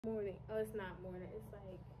Morning. Oh, it's not morning. It's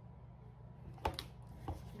like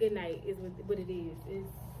good night is what it is. It's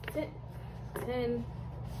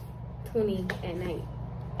 10:20 at night.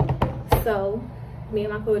 So me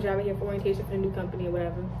and my co-driver here for orientation for the new company or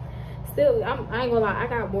whatever. Still, I ain't gonna lie, I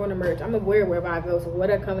got Werner merch. I'm gonna wear it wherever I go, so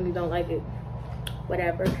whatever company don't like it,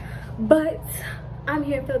 whatever. But I'm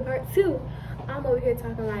here for the part 2. I'm over here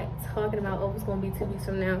talking about oh, it's gonna be 2 weeks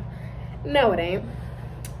from now. No, it ain't.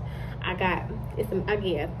 I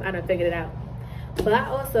done figured it out. But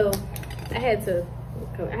I had to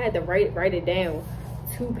write it down.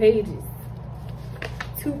 2 pages,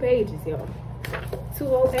 y'all. 2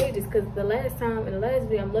 whole pages, because in the last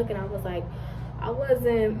video I'm looking, I was like, I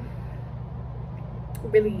wasn't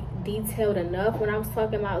really detailed enough when I was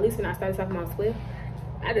talking about, at least when I started talking about Swift.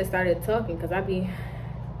 I just started talking because when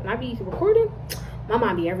I be recording, my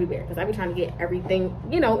mind be everywhere, because I be trying to get everything,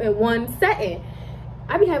 in one setting.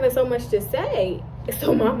 I be having so much to say,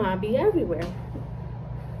 so my mind be everywhere.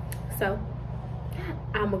 So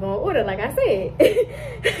I'm gonna order, like I said.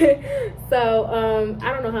 So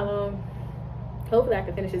I don't know how long. Hopefully I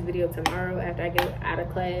can finish this video tomorrow after I get out of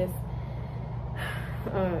class.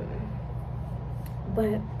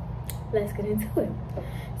 But let's get into it.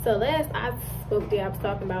 So last I spoke to you, I was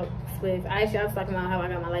talking about Swift. I was talking about how I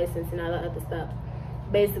got my license and all that other stuff.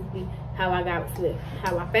 Basically how I got Swift.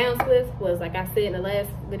 How I found Swift was, like I said in the last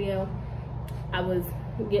video, I was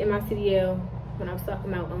getting my CDL when I was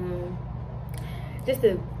talking about, just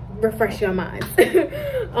to refresh your minds.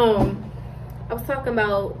 I was talking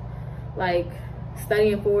about like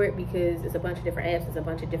studying for it because it's a bunch of different apps, it's a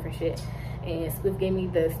bunch of different shit. And Swift gave me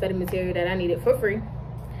the study material that I needed for free.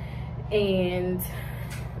 And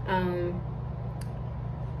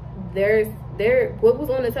what was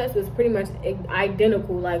on the test was pretty much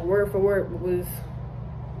identical, like word for word was,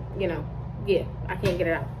 yeah, I can't get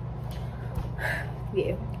it out.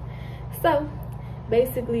 Yeah. So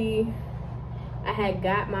basically I had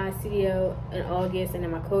got my CDL in August, and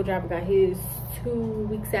then my co-driver got his 2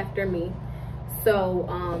 weeks after me. So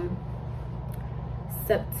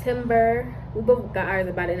September, we both got ours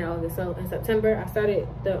about it in August. So in September I started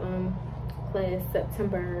the class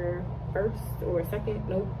September 1st or 2nd.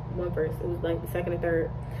 Nope, 1st. It was like the 2nd or 3rd,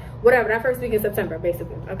 whatever, that first week in September,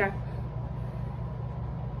 basically. Okay,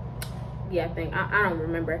 yeah, I think I don't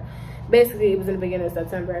remember. Basically it was in the beginning of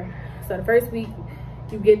September. So the first week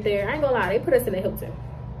you get there, I ain't gonna lie, they put us in the Hilton.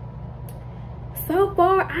 So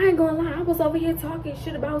far, I ain't gonna lie, I was over here talking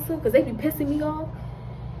shit about some, because they be pissing me off.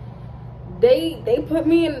 They put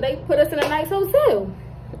us in a nice hotel.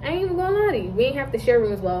 I ain't even gonna lie to you. We ain't have to share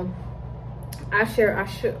rooms. Well, I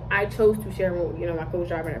chose to share room with, my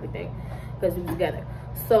co-driver and everything, because we was together.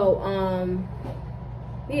 So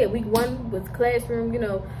yeah, week 1 was classroom,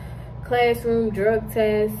 classroom, drug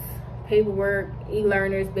tests, paperwork,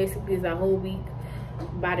 e-learners. Basically is a whole week.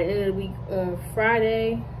 By the end of the week on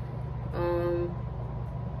Friday,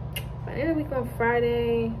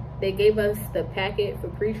 they gave us the packet for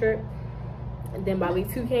pre-trip. And then by week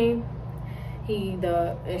 2 came,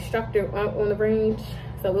 the instructor on the range.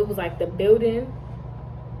 So it was like the building.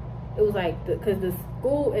 It was like, because the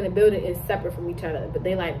school and the building is separate from each other, but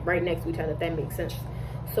they like right next to each other, if that makes sense.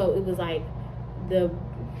 So it was like the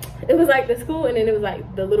school, and then it was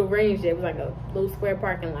like the little range there. It was like a little square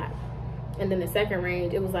parking lot. And then the second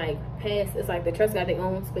range, it was like past, it's like the trust got their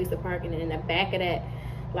own space to park, and then in the back of that,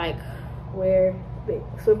 like where they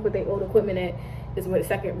Swift put their old equipment at, is where the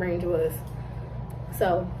second range was.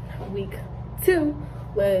 So week 2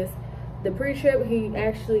 was the pre-trip. He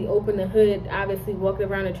actually opened the hood, obviously walked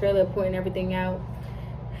around the trailer, pointing everything out.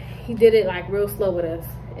 He did it like real slow with us,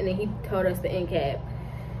 and then he taught us the NCAP.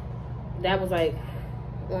 That was like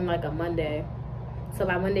on like a Monday. So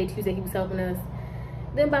by Monday, Tuesday, he was helping us.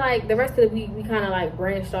 Then by like the rest of the week, we kind of like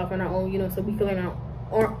branched off on our own, so we could learn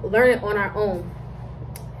it on our own.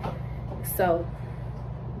 So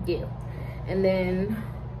yeah. And then,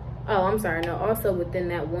 oh, I'm sorry, no, also within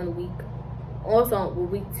that 1 week, also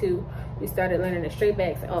with week 2, we started learning the straight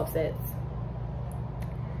backs and offsets.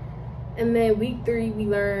 And then week 3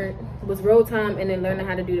 was roll time, and then learning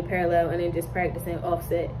how to do the parallel, and then just practicing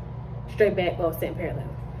offset, straight back, offset, and parallel.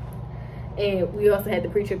 And we also had the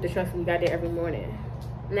pre-trip destruction. We got there every morning.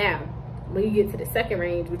 Now, when you get to the second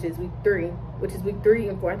range, which is week 3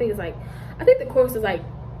 and 4, I think the course is like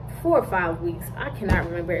 4 or 5 weeks. I cannot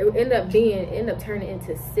remember. It ended up turning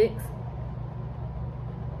into 6.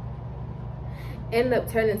 Ended up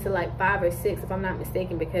turning to like 5 or 6, if I'm not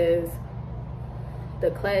mistaken, because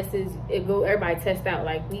the classes, everybody test out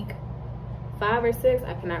like week 5 or 6.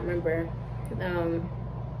 I cannot remember. I'm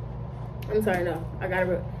sorry, no,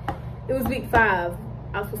 it was week 5.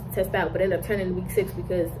 I was supposed to test out, but ended up turning in week 6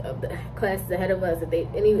 because of the classes ahead of us.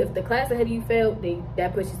 If the class ahead of you failed,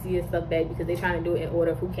 that pushes your stuff back because they're trying to do it in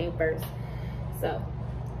order of who came first. So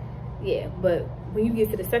yeah, but when you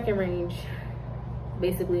get to the second range,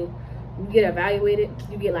 basically you get evaluated.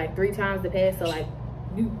 You get like 3 times to pass. So like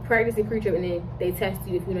you practice your pre-trip and then they test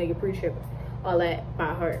you if you know your pre-trip, all that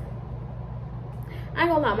by heart. I ain't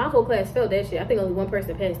gonna lie, my whole class failed that shit. I think only one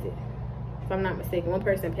person passed it, if I'm not mistaken. One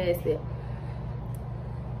person passed it.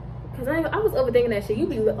 Cause I was overthinking that shit. You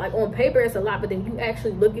be like, on paper it's a lot, but then you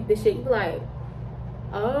actually look at this shit, you be like,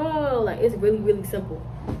 oh, like it's really, really simple.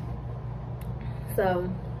 So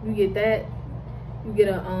you get that. You get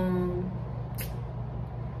a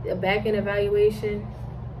back end evaluation,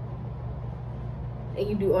 and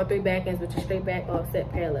you do all 3 back ends, which is straight back, offset,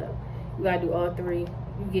 parallel. You gotta do all 3. You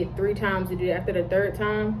get 3 times to do it. After the 3rd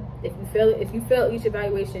time, if you fail each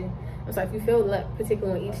evaluation, I'm sorry, if you fail that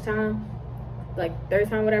particular one each time, like 3rd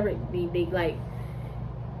time, whatever, they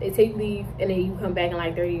take leave and then you come back in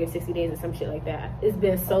like 30 or 60 days or some shit like that. It's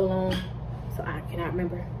been so long, so I cannot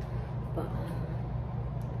remember. But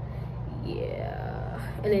yeah,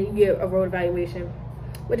 and then you get a road evaluation,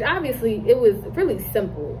 which obviously it was really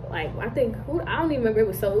simple. Like I don't even remember. It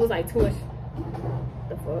was like too much.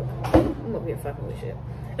 The fuck, I'm over here fucking with shit.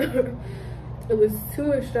 It was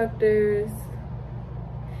 2 instructors.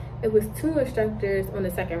 It was 2 instructors on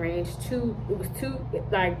the second range. It was 2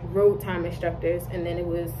 like road time instructors, and then it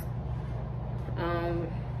was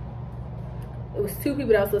 2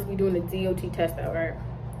 people that was supposed to be doing the DOT test out, right?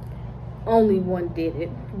 Only one did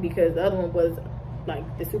it because the other one was like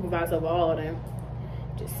the supervisor of all of them.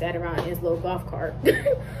 Just sat around in his little golf cart.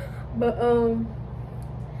 But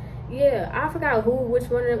yeah, I forgot which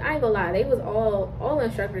one of them. I ain't gonna lie, they was all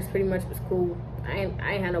instructors pretty much was cool. I ain't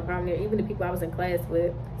had no problem there. Even the people I was in class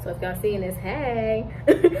with. So if y'all seeing this, hey,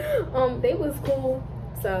 they was cool.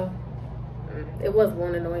 So it was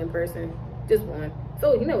one annoying person, just one.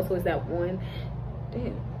 So you know it's always that one.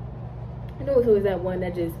 Damn, I know it's always that one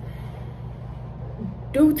that just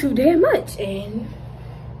do too damn much. And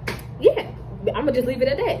yeah, I'm gonna just leave it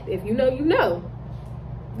at that. If you know, you know.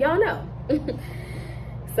 Y'all know.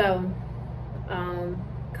 So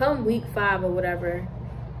come week 5 or whatever,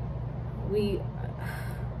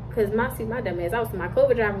 because my dumb ass, my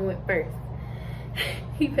COVID driver went first.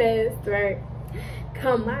 He passed, right?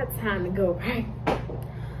 Come my time to go, right?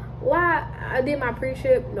 Why I did my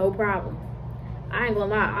pre-trip, no problem. I ain't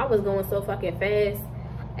gonna lie, I was going so fucking fast.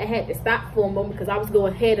 I had to stop for a moment because I was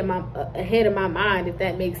going ahead of my mind, if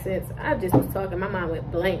that makes sense. I just was talking, my mind went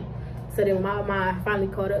blank. So then when my mind finally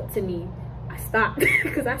caught up to me, I stopped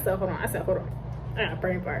because I said, hold on. I got a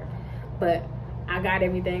brain fart. But I got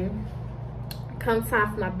everything. Come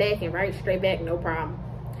time for my back and right, straight back, no problem.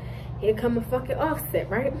 Here come a fucking offset,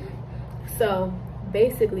 right? So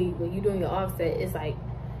basically when you're doing your offset, it's like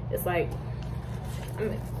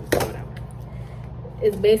whatever.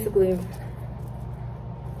 It's basically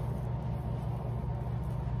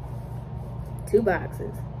 2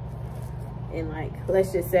 boxes. And like,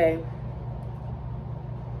 let's just say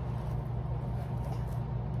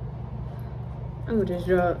I'm gonna just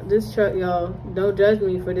draw this truck, y'all. Don't judge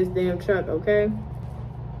me for this damn truck, okay?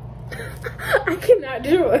 I cannot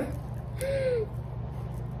draw it.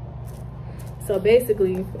 So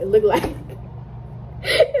basically, it looked like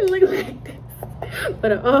this.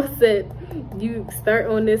 But an offset, you start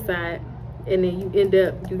on this side, and then you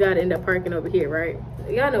gotta end up parking over here, right?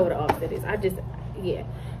 Y'all know what an offset is. Yeah.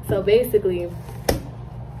 So basically,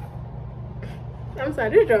 I'm sorry,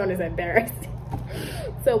 this drawing is embarrassing.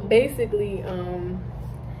 So basically, on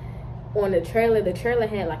the trailer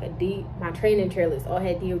had like my training trailers all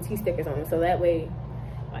had DOT stickers on them. So that way,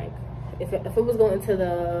 like, if it was going into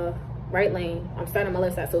the right lane, I'm starting on my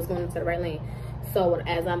left side, so it's going into the right lane. So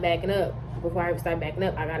as I'm backing up, before I start backing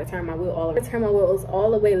up, I gotta turn my wheels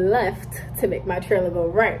all the way left to make my trailer go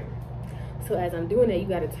right. So as I'm doing that, you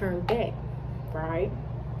gotta turn back, right?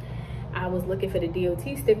 I was looking for the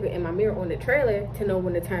DOT sticker in my mirror on the trailer to know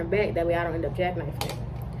when to turn back. That way I don't end up jackknifing it.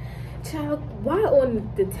 Child, why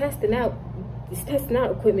on the testing out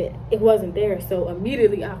equipment, it wasn't there. So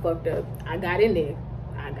immediately I fucked up. I got in there.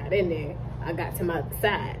 I got to my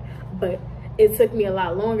side. But it took me a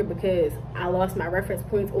lot longer because I lost my reference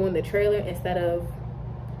points on the trailer instead of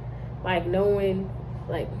like knowing,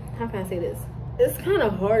 like, how can I say this? It's kind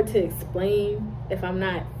of hard to explain if I'm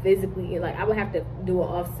not physically, like, I would have to do an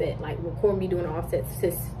offset, like record me doing an offset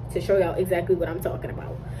to show y'all exactly what I'm talking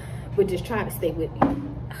about. But just try to stay with me.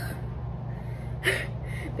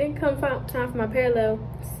 Then come time for my parallel,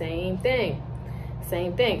 same thing,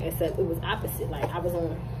 except it was opposite. Like I was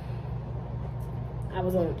on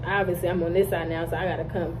obviously I'm on this side now, so I gotta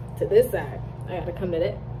come to this side. I gotta come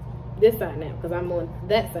to this side now because I'm on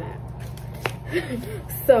that side.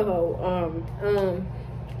 So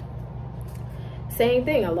same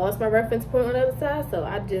thing. I lost my reference point on the other side, so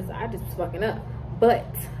I just was fucking up. But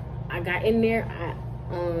I got in there.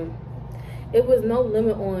 It was no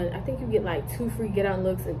limit on, I think you get like 2 free get out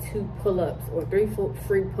looks and 2 pull-ups, or 3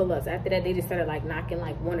 free pull-ups. After that, they just started like knocking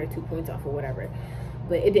like 1 or 2 points off or whatever.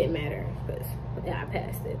 But it didn't matter because I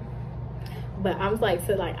passed it. But I was like,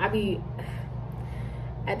 so like at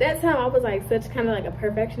that time I was like such kind of like a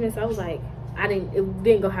perfectionist. I was like, it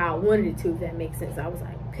didn't go how I wanted it to, if that makes sense. I was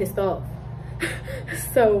like pissed off.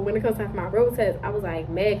 So when it comes to my road test, I was like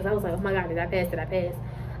mad because I was like, oh my god, did I pass?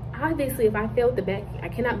 Obviously, if I failed the back, I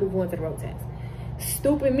cannot move on to the road test.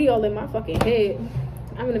 Stupid me all in my fucking head.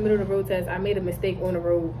 I'm in the middle of the road test. I made a mistake on the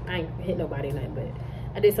road. I ain't hit nobody or nothing, but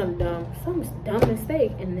I did some dumb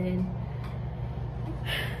mistake, and then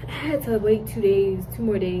I had to wait 2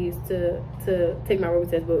 more days to take my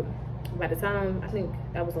road test. But by the time, I think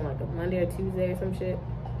that was on like a Monday or Tuesday or some shit.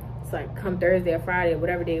 It's like come Thursday or Friday or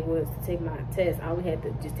whatever day it was to take my test, I only had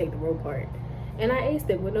to just take the road part, and I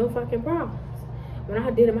aced it with no fucking problems. When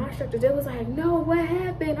I did it, my instructor, they was like, no, what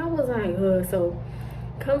happened? I was like, so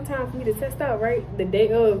come time for me to test out, right? The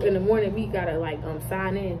day of, in the morning, we gotta like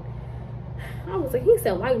sign in. I was like, he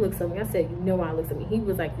said, why you look at me? I said, you know why I looked at me. He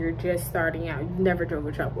was like, you're just starting out. You never drove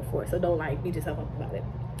a truck before, so don't like beat yourself up about it.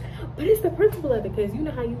 But it's the principle of it, because you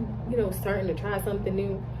know how you know, starting to try something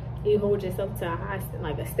new, you hold yourself to a high,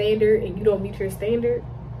 like a standard, and you don't meet your standard.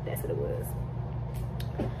 That's what it was.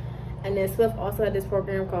 And then Swift also had this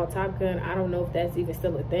program called Top Gun. I don't know if that's even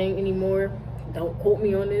still a thing anymore. Don't quote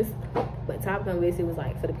me on this. But Top Gun basically was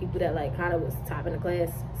like for the people that like kind of was top in the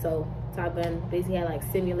class. So Top Gun basically had like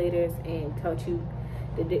simulators and taught you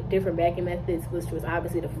the different backing methods, which was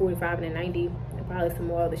obviously the 45 and the 90, and probably some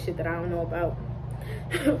more other shit that I don't know about.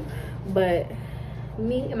 But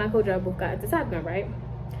me and my co-driver both got into Top Gun, right?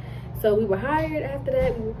 So we were hired after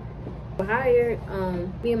that. We were hired.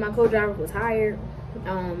 Me and my co-driver was hired.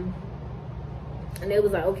 And they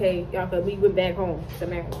was like, okay, y'all, cause we went back home to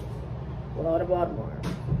Maryland, well, to Baltimore.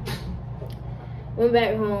 Went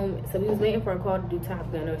back home, so we was waiting for a call to do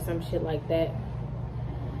Top Gun or some shit like that.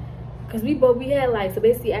 Cause we had like, so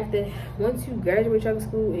basically once you graduate trucking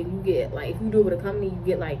school and you get like, if you do it with a company, you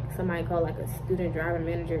get like somebody called like a student driver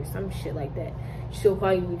manager or some shit like that. She'll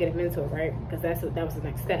call you and get a mentor, right? Because that was the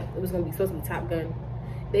next step. It was gonna be supposed to be Top Gun.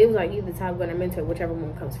 They was like either Top Gun or mentor, whichever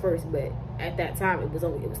one comes first. But at that time, it was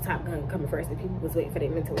Top Gun coming first, and people was waiting for their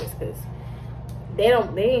mentors because they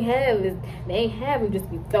ain't have them just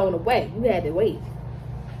be thrown away. You had to wait.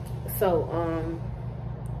 So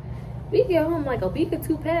we get home like a week or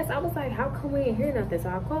 2 passed. I was like, how come we ain't hear nothing? So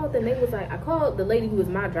I called them. They was like, I called the lady who was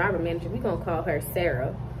my driver manager. We gonna call her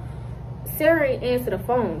Sarah. Sarah ain't answer the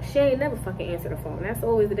phone. She ain't never fucking answer the phone. That's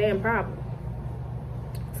always the damn problem.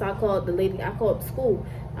 So I called the lady. I called the school.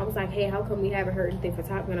 I was like, hey, how come we haven't heard anything for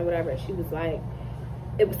Top Gun or whatever? And she was like,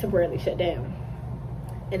 it was temporarily shut down.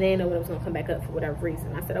 And they didn't know when it was going to come back up for whatever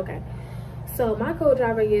reason. I said, okay. So my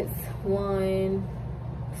co-driver gets one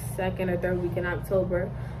second or third week in October.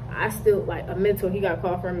 I still, like, a mentor. He got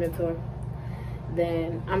called for a mentor.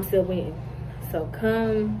 Then I'm still waiting. So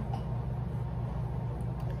come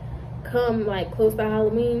like, close to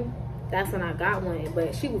Halloween, that's when I got one.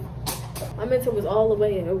 But my mentor was all the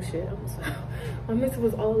way in, oh shit, my mentor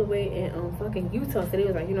was all the way in fucking Utah. So they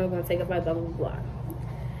was like, you know, we're gonna take a flight, blah, blah, blah.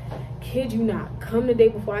 Kid you not, come the day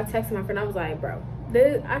before, I texted my friend, I was like, bro,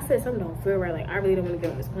 I said something don't feel right, like I really don't want to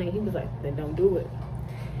get on this plane. He was like, then don't do it.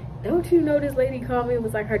 Don't you know this lady called me? It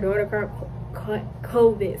was like her daughter caught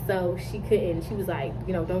COVID, so she couldn't, she was like,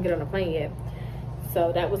 you know, don't get on the plane yet.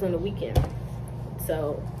 So that was on the weekend.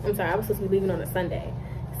 So I'm sorry, I was supposed to be leaving on a Sunday.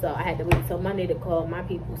 So I had to wait till Monday to call my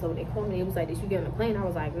people. So when they called me, it was like, did you get on the plane? I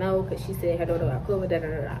was like, no, because she said her daughter got COVID, da da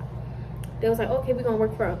da da. They was like, okay, we're gonna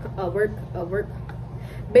work for a work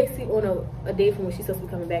basically on a day from when she's supposed to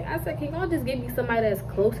be coming back. I said, can y'all just give me somebody that's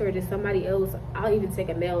closer or just somebody else? I'll even take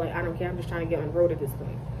a mail, like I don't care, I'm just trying to get on the road at this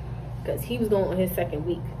point. Because he was going on his 2nd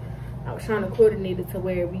week. I was trying to coordinate it to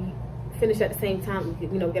where we finish at the same time, we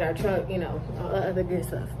could, you know, get our truck, you know, all other good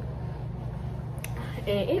stuff.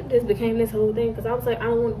 And it just became this whole thing because I was like, I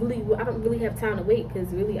don't really have time to wait, because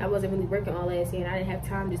really I wasn't really working all last year and I didn't have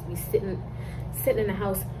time to just be sitting in the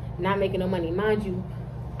house not making no money. Mind you,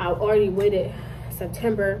 I already waited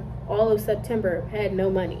September, all of September, had no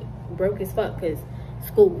money, broke as fuck because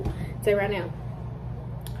school. Say right now,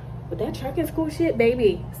 with that trucking school shit,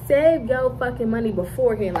 baby, save your fucking money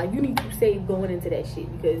beforehand. Like, you need to save going into that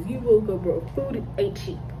shit because you will go broke. Food ain't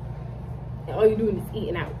cheap and all you're doing is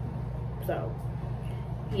eating out. So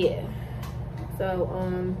yeah.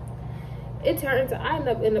 So it turned to I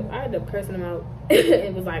ended up cursing him out.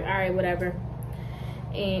 It was like, all right, whatever.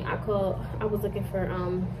 And I was looking for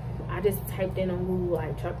I just typed in on Google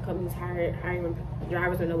like truck companies hiring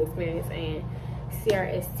drivers with no experience, and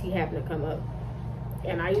CRST happened to come up.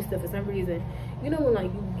 And I used to, for some reason, you know when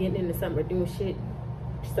like you getting into something or doing shit,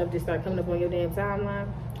 stuff just started coming up on your damn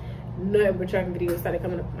timeline. Nothing but trucking videos started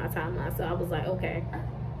coming up on my timeline. So I was like, okay,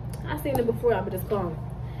 I seen it before, I would just call him.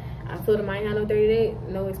 I told him I ain't had no 30 day,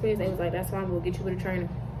 no experience. And he was like, that's fine, we'll get you with a trainer.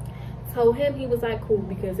 Told him, he was like, cool,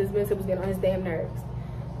 because his mentor was getting on his damn nerves.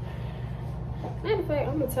 Matter of fact,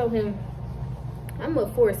 I'm gonna tell him, I'm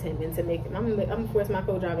gonna force him into making, I'm gonna force my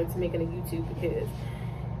co-driver into making a YouTube, because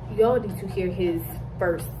y'all need to hear his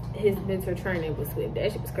mentor training was with.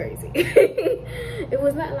 That shit was crazy. It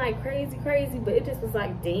was not like crazy, but it just was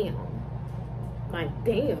like, damn. But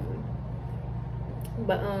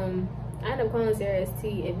I ended up calling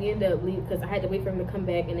CRST, and we ended up leaving because I had to wait for him to come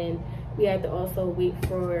back, and then we had to also wait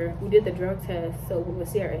for, we did the drug test. So what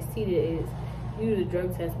CRST did is you do the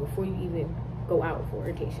drug test before you even go out for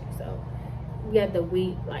orientation. So we had to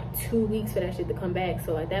wait like 2 weeks for that shit to come back.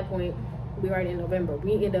 So at that point, we were already in November.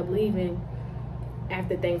 We ended up leaving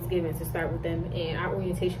after Thanksgiving to start with them, and our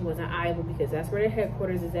orientation was in Iowa because that's where their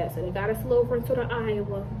headquarters is at. So they got us over to the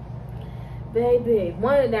Iowa. Baby,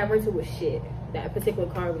 one of that rental was shit. That particular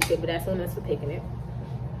car was shit, but that's on us for picking it.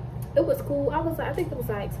 It was cool. I think it was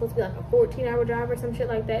like supposed to be like a 14-hour drive or some shit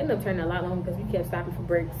like that. It ended up turning a lot longer because we kept stopping for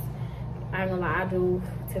breaks. I ain't gonna lie, I drove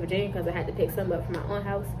to Virginia because I had to pick something up from my own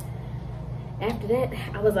house. After that,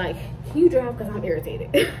 I was like, can you drive? Because I'm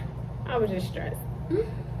irritated. I was just stressed.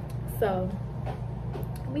 So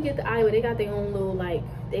we get to Iowa. They got their own little, like,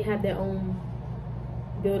 they have their own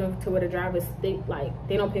building to where the drivers, they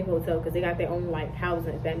don't pay for hotel because they got their own, like,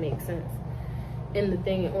 housing, if that makes sense. And the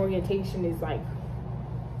thing in orientation is, like,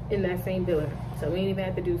 in that same building. So we didn't even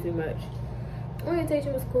have to do too much.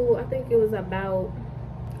 Orientation was cool. I think it was about,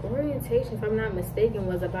 orientation, if I'm not mistaken,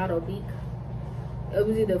 was about a week. It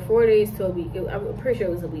was either 4 days to a week. I'm pretty sure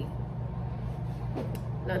it was a week.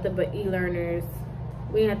 Nothing but e-learners.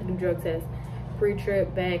 We didn't have to do drug tests.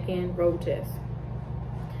 Pre-trip, back-end, road test.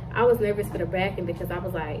 I was nervous for the back-end because I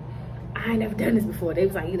was like, I ain't never done this before. They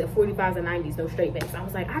was like either 45s or 90s, no straight backs. I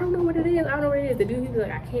was like, I don't know what it is. I don't know what it is. The dude, he was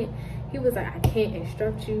like, I can't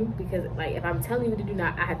instruct you because, like, if I'm telling you what to do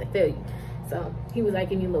now, I have to fail you. So he was like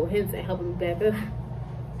giving me little hints and helping me back up.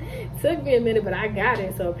 Took me a minute, but I got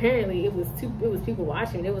it. So apparently it was people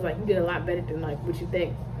watching. It was like, you did a lot better than like what you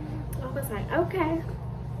think. I was like, okay.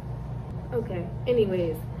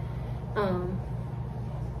 Anyways, I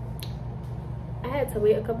had to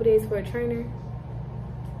wait a couple days for a trainer.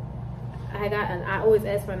 I always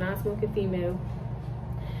ask for a non-smoking female.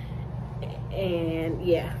 And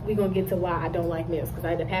yeah, we're gonna get to why I don't like males, because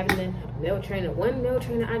I ended up having one male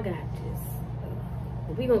trainer I got. Just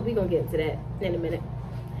we gonna get into that in a minute.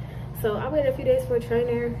 So I waited a few days for a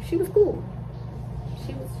trainer. She was cool.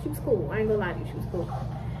 She was cool. I ain't gonna lie to you, she was cool.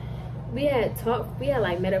 We had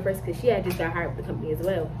like met up first because she had just got hired with the company as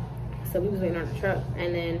well. So we was waiting on the truck,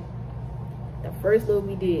 and then the first load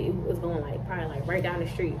we did, it was going like probably like right down the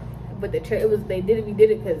street. But we did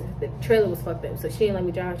it because the trailer was fucked up. So she didn't let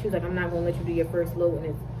me drive. She was like, I'm not gonna let you do your first load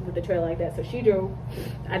with the trailer like that. So she drove.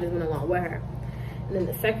 I just went along with her. And then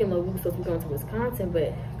the second load, we were supposed to be going to Wisconsin,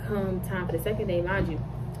 but come time for the second day, mind you.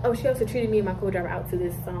 Oh, she also treated me and my co-driver out to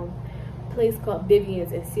this place called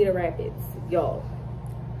Vivian's in Cedar Rapids. Y'all.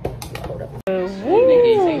 Hold up. They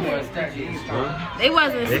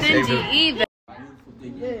wasn't stingy either.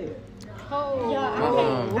 Oh,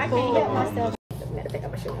 yeah, I can't help myself. Matter of fact,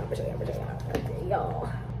 I'm gonna show y'all. Y'all,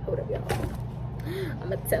 hold up, y'all. I'm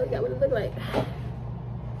gonna tell y'all what it look like.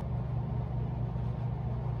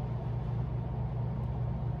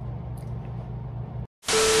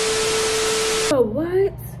 Oh,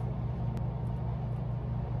 what?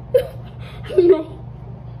 No.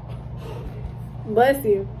 Bless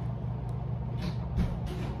you.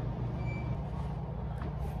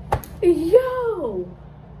 Yo,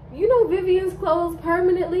 you know Vivian's closed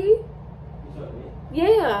permanently?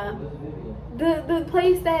 Yeah. The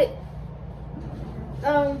place that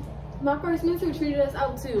my first mentor treated us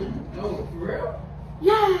out to. Oh, for real?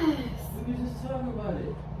 Yes. We were just talking about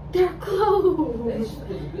it. They're closed. That shit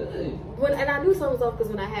was good. And I knew something was off because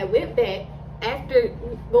when I had went back after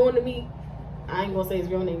going to meet, I ain't gonna say his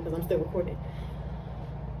real name because I'm still recording.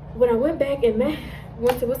 When I went back and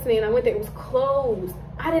went to what's the name, I went there, it was closed.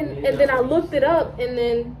 And then I looked it up,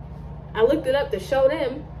 to show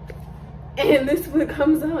them, and this is what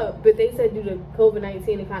comes up. But they said due to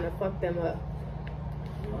COVID-19, it kind of fucked them up.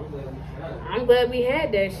 I'm glad we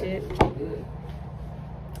had that shit.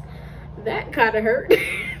 that kind of hurt.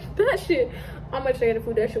 That shit, I'm gonna show you the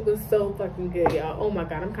food. That shit was so fucking good, y'all. Oh my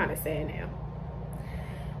god, I'm kind of sad now.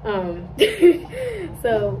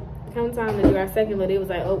 So come time to do our second look, it was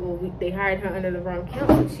like, oh well, they hired her under the wrong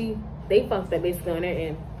count. They fucked up basically on their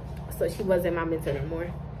end, so she wasn't my mentor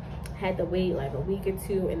anymore. Had to wait like a week or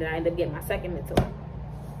two, and then I ended up getting my second mentor.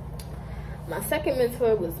 My second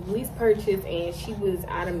mentor was lease purchase, and she was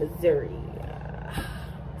out of Missouri,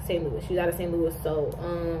 St. Louis. She was out of St. Louis. So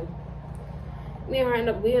me and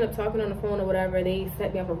her we ended up talking on the phone or whatever. They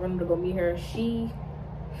set me up a room to go meet her.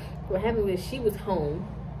 What happened was she was home,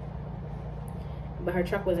 but her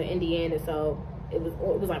truck was in Indiana, so it was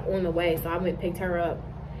like on the way. So I went and picked her up,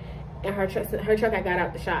 and her truck I got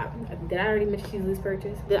out the shop. Did I already mention she's lease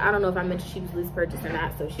purchase? I don't know if I mentioned she was lease purchase or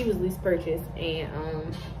not. So she was lease purchase,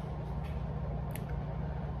 and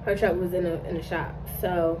her truck was in the shop.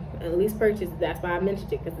 So at lease purchase, that's why I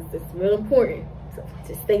mentioned it, because it's real important. So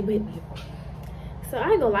just stay with me. So I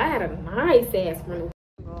ain't gonna lie, I had a nice ass rental.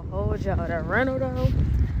 I'm gonna hold y'all. That rental though,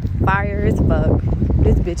 fire as fuck.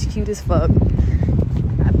 This bitch cute as fuck.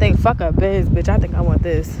 I think fuck a Benz, bitch. I think I want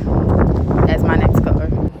this as my next car.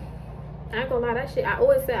 I ain't gonna lie, that shit. I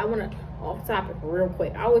always said I want to, off topic real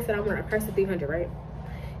quick. I always said I want a Chrysler 300, right?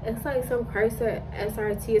 It's like some Chrysler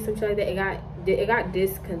SRT or some shit like that. It got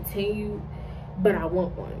discontinued, but I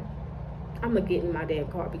want one. I'm gonna get in my damn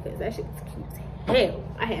car because that shit is cute as hell.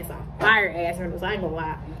 I had some fire ass rentals. I ain't gonna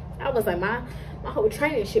lie. I was like, my whole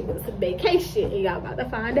training shit was a vacation, and y'all about to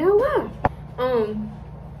find out why.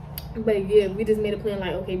 But yeah, we just made a plan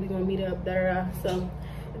like, okay, we gonna meet up there. So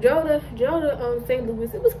drove to St.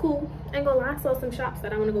 Louis. It was cool. I ain't gonna lie, I saw some shops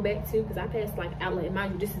that I want to go back to because I passed like Outlet.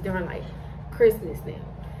 Mind you, this is during like Christmas now.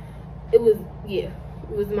 It was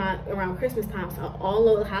around Christmas time, so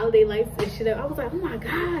all the holiday lights and shit up. I was like, oh my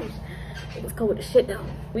gosh, it was cold as shit though.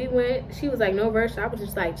 We went, she was like no rush, I was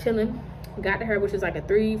just like chilling. Got to her, which was like a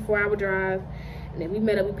 3-4 hour drive, and then we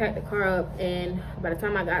met up, we packed the car up, and by the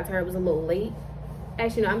time I got to her, it was a little late.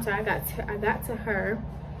 Actually, no, I'm sorry, I got to her,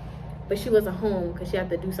 but she wasn't home because she had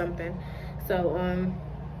to do something. So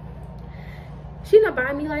she not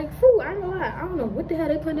buying me like food. I ain't gonna lie, I don't know what the hell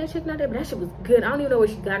they put in that chicken out there, but that shit was good. I don't even know where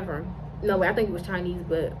she got it from. No way, I think it was Chinese,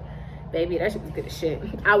 but baby, that shit was good as shit.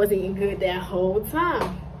 I was eating good that whole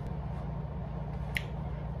time.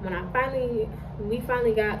 When we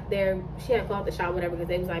finally got there, she had called the shop, whatever, because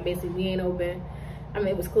they was like, basically, we ain't open. I mean,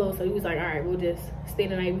 it was closed, so he was like, all right, we'll just stay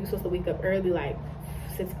the night. We were supposed to wake up early, like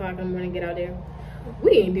 6 o'clock in the morning, get out there.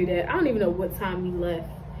 We didn't do that. I don't even know what time we left,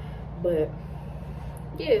 but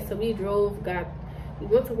yeah, so we drove, we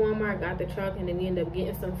went to Walmart, got the truck, and then we ended up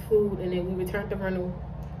getting some food, and then we returned the rental,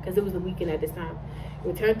 because it was the weekend at this time.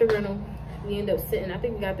 We returned the rental. We ended up sitting, I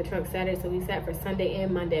think we got the truck Saturday, so we sat for Sunday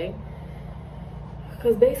and Monday.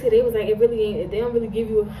 Because basically they was like, it really ain't, they don't really give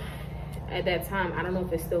you, at that time, I don't know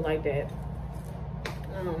if it's still like that.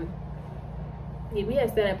 Yeah, we had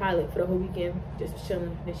sat at Pilot for the whole weekend, just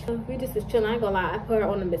chilling. We just was chilling. I ain't gonna lie, I put her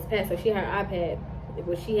on the Miss Pat, so she had her iPad.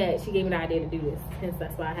 What she gave me the idea to do this. Hence,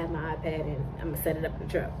 that's why I have my iPad, and I'm gonna set it up in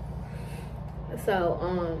the truck.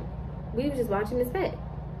 So, we was just watching Miss Pat.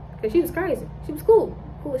 Because she was crazy. She was cool.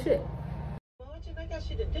 Cool as shit. What you think I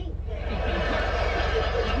should have done?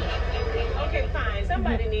 Okay, fine.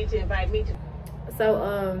 Somebody needs to invite me to. So,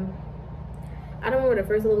 I don't remember the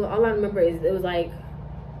first little, all I remember is it was like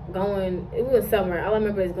it was somewhere. All I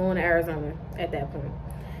remember is going to Arizona at that point,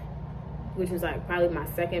 which was like probably my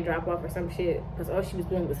second drop off or some shit, because all she was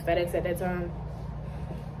doing was FedEx at that time.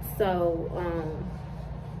 So,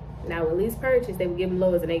 now with lease purchase, they would give them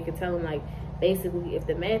lowers, and they could tell them like, basically, if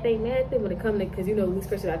the math ain't math, then when it come to, because you know, lease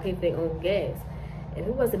purchase, I pay for their own gas. If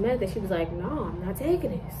it wasn't math, then she was like, no, I'm not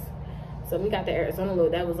taking this. So we got the Arizona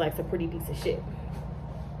load. That was like some pretty decent shit.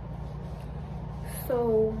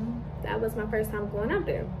 So that was my first time going out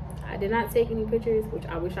there. I did not take any pictures, which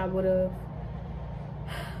I wish I would have.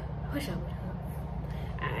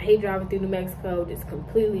 I hate driving through New Mexico. It's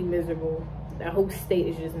completely miserable. That whole state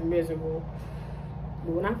is just miserable.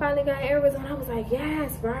 But when I finally got in Arizona, I was like,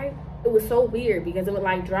 yes, right? It was so weird because it was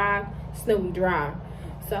like dry, snowy dry.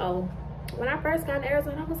 So when I first got in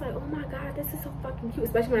Arizona, I was like, oh my God, this is so fucking cute.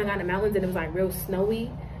 Especially when I got in the mountains and it was like real snowy.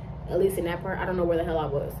 At least in that part. I don't know where the hell I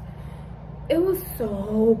was. It was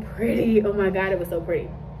so pretty. Oh my God, it was so pretty.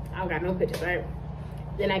 I don't got no pictures, right?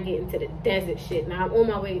 Then I get into the desert shit. Now I'm on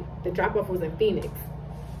my way. The drop off was in Phoenix.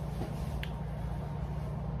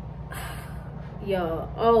 Yo,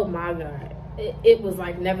 oh my God. It was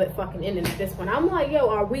like never fucking ending at this point. I'm like, yo,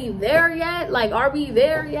 are we there yet? Like, are we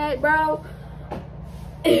there yet, bro?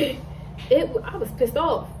 I was pissed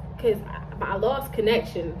off because I lost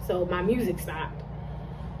connection, so my music stopped.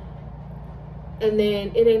 And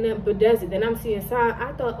then it ain't nothing but desert. Then I'm seeing sign.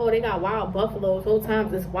 I thought, oh, they got wild buffaloes. Whole time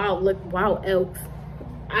this wild elks.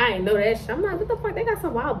 I ain't know that shit. I'm like, what the fuck? They got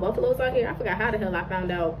some wild buffaloes out here. I forgot how the hell I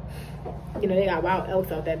found out. You know, they got wild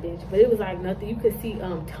elks out that bitch. But it was like nothing. You could see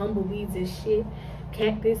tumbleweeds and shit,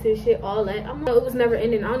 cactus and shit, all that. I'm like, it was never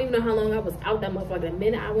ending. I don't even know how long I was out that motherfucker. The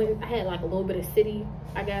minute I went, I had like a little bit of city,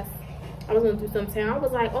 I guess. I was going through some town. I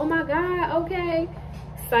was like, oh my God, okay.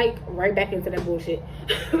 Psych, right back into that bullshit.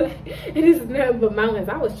 It is nothing but mountains.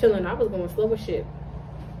 I was chilling. I was going slow as shit.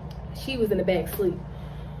 She was in the back sleep.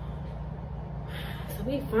 So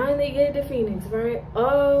we finally get to Phoenix, right?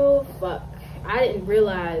 Oh, fuck. I didn't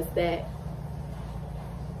realize that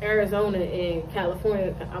Arizona and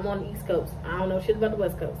California, I'm on the East Coast. I don't know shit about the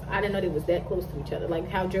West Coast. I didn't know they was that close to each other. Like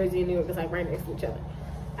how Jersey and New York is like right next to each other.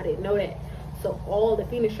 I didn't know that. So all the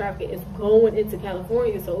Phoenix traffic is going into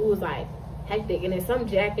California. So it was like hectic. And then some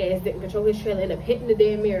jackass didn't control his trailer, ended up hitting the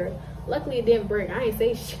damn mirror. Luckily it didn't break. I ain't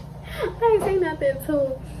say shit. I ain't say nothing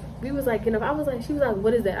until we was like, you know, I was like, she was like,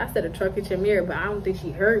 what is that? I said a truck hit your mirror, but I don't think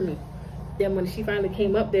she heard me. Then when she finally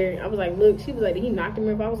came up there, I was like, look, she was like, did he knock the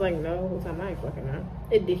mirror? I was like, no, I ain't fucking know.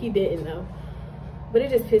 He didn't know. But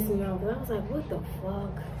it just pissed me off. I was like, what the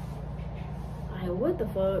fuck? Like, what the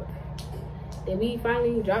fuck? Then we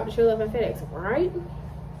finally dropped the trailer off at FedEx, right?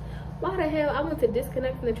 Why the hell? I went to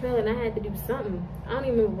disconnect from the trailer and I had to do something. I don't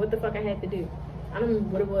even remember what the fuck I had to do. I don't remember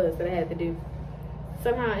what it was that I had to do.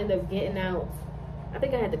 Somehow I ended up getting out. I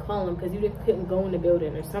think I had to call him because you couldn't go in the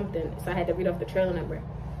building or something. So I had to read off the trailer number.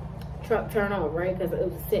 Truck turn off, right? Because it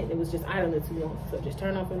was sitting. It was just idling too long. So just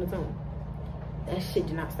turn off on its own. That shit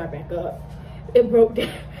did not start back up. It broke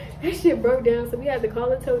down. That shit broke down. So we had to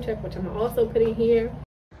call a tow truck, which I'm also putting here.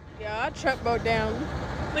 Yeah, our truck broke down.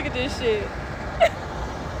 Look at this shit.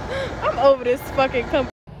 I'm over this fucking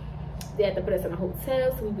company. They had to put us in a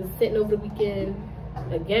hotel, so we was sitting over the weekend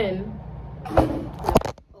again.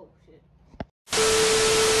 Oh shit.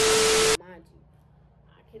 Mind you,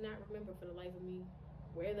 I cannot remember for the life of me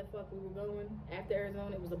where the fuck we were going. After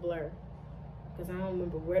Arizona, it was a blur. Cause I don't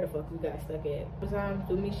remember where the fuck we got stuck at. One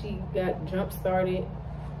time, she got jump started.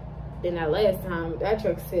 Then that last time, that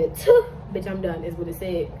truck said, "Bitch, I'm done." Is what it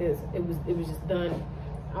said, cause it was just done.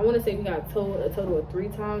 I want to say we got towed a total of 3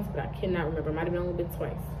 times, but I cannot remember. It might have been only been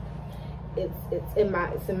twice. It's in my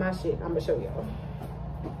shit. I'm gonna show y'all.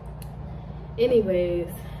 Anyways,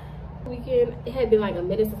 weekend, it had been like a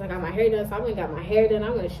minute since I got my hair done, so I went and got my hair done. I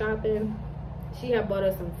went shopping. She had bought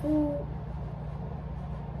us some food.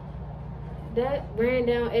 That ran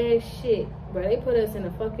down ass shit, bro. They put us in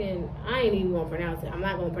a fucking, I ain't even gonna pronounce it. I'm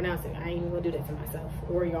not gonna pronounce it. I ain't even gonna do that to myself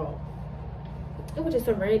or y'all. It was just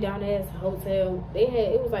some ran down ass hotel.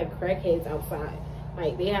 It was like crackheads outside.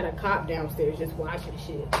 Like they had a cop downstairs just watching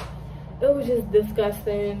shit. It was just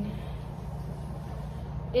disgusting.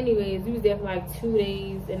 Anyways, we was there for like 2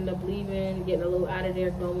 days, ended up leaving, getting a little out of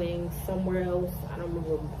there, going somewhere else. I don't remember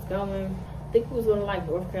where we was going. I think we was going to like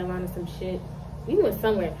North Carolina, some shit. We went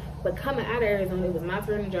somewhere, but coming out of Arizona, it was my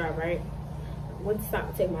turn to drive, right? I went to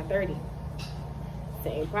stop to take my 30.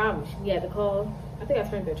 Same problem. We had to call. I think I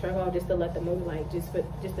turned the truck off just to let the motor, like, just the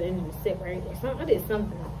engine to sit, right? Or something. I did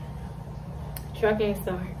something. Truck ain't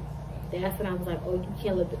start. That's when I was like, oh, you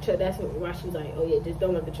can't let the truck. That's why she was like, oh yeah, just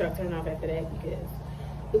don't let the truck turn off after that because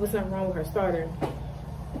there was something wrong with her starter.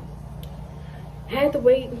 Had to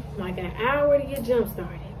wait like an hour to get jump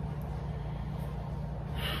started.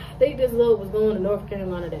 I think this load was going to North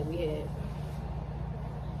Carolina that we had.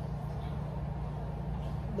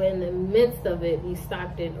 But in the midst of it, we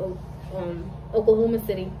stopped in Oklahoma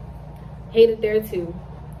City. Hated there too.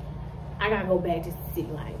 I gotta go back just to see,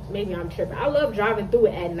 like, maybe I'm tripping. I love driving through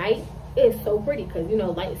it at night. It's so pretty because, you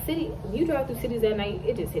know, like city, when you drive through cities at night,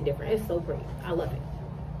 it just hit different. It's so pretty. I love it.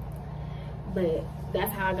 But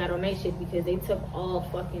that's how I got on night shift because they took all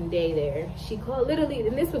fucking day there. She called, literally,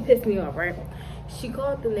 and this would piss me off, right? She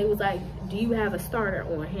called them. They was like, do you have a starter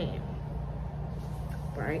on hand?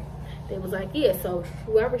 Right? They was like, yeah. So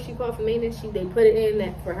whoever she called for maintenance, they put it in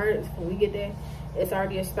that for her when we get there. It's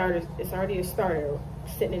already a starter. It's already a starter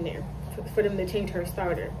sitting in there for them to change her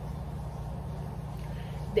starter.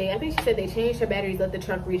 I think she said they changed her batteries, let the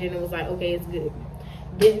truck read it, and was like, okay, it's good.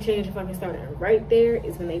 Didn't change the fucking starter. Right there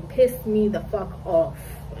is when they pissed me the fuck off.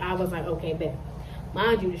 I was like, okay, bet.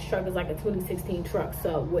 Mind you, this truck is like a 2016 truck,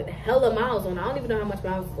 so with hella miles on. I don't even know how much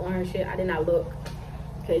miles was on her shit. I did not look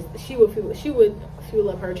because she would fuel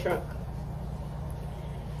up her truck.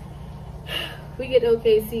 We get to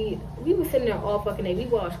OKC. We were sitting there all fucking day. We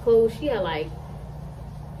washed clothes. She had like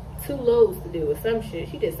 2 loads to do or some shit.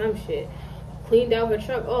 She did some shit. Cleaned out her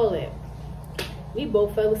truck, all that. We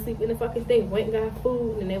both fell asleep in the fucking thing. Went and got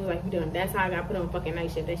food, and they was like, we done. That's how I got put on fucking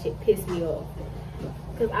night shift. That shit pissed me off.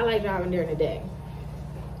 because I like driving during the day.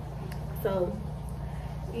 So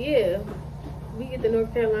yeah, we get to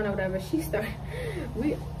North Carolina or whatever. She started,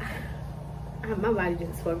 my body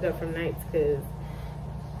just fucked up from nights because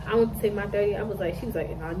I went to take my 30. I was like, she was like,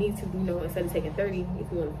 if I need to, instead of taking 30,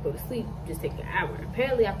 if you want to go to sleep, just take an hour.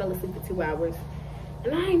 Apparently I fell asleep for 2 hours,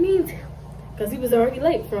 and I didn't mean to, because he was already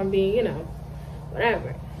late from being,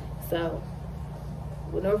 whatever. So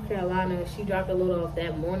with North Carolina, she dropped a little off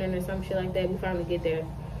that morning or some shit like that. We finally get there.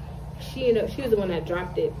 She was the one that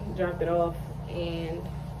dropped it off, and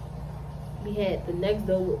we had the next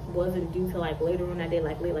door wasn't due till like later on that day,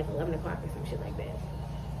 like late, like 11 o'clock or some shit like that.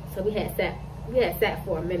 So we had sat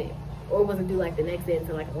for a minute, or it wasn't due like the next day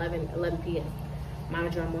until like 11 p.m.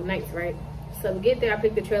 Mind you, I'm on nights, right? So we get there, I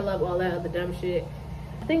picked the trail up, all that other dumb shit.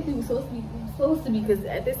 I think we were supposed to be, because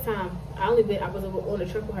at this time I was on the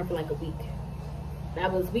truck with her for like a week.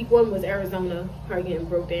 That was week 1 was Arizona, her getting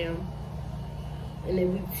broke down. And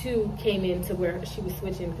then week 2 came into where she was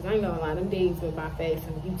switching, because I ain't gonna lie, them days went by fast.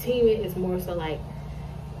 And you teaming is more so like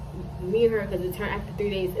me and her, because it turned after 3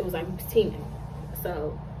 days, it was like we was teaming.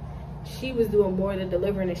 So she was doing more of the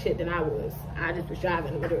delivering and shit than I was. I just was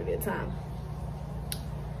driving the majority of the time.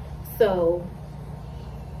 So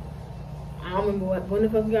I don't remember when the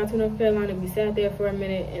fuck we got to North Carolina. We sat there for a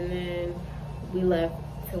minute, and then we left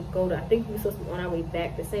to go to, I think we were supposed to be on our way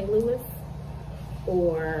back to St. Louis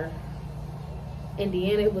or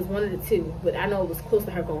Indiana. It was one of the two, but I know it was close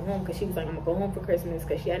to her going home, because she was like, I'm gonna go home for Christmas,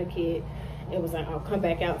 because she had a kid. It was like, I'll come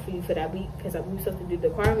back out for you for that week, because we were supposed to do, the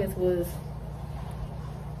requirements was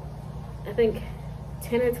I think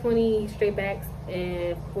 10 or 20 straight backs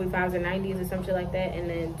and 45s or 90s or some shit like that, and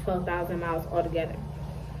then 12,000 miles altogether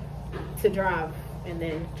to drive, and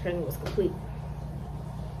then training was complete.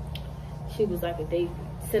 She was like, if they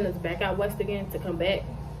send us back out west again to come back,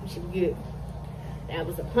 we should be good. That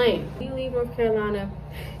was the plan. We leave North Carolina.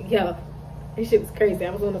 Yo, this shit was crazy.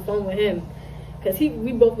 I was on the phone with him, because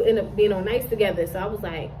we both ended up being on nights together. So I was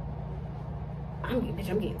like, I'm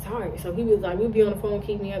getting tired. So he was like, we'll be on the phone,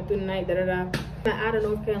 keep me up through the night, I'm out of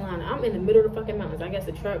North Carolina. I'm in the middle of the fucking mountains. I guess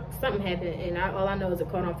a truck, something happened, and all I know is it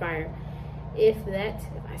caught on fire. If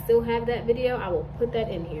I still have that video, I will put that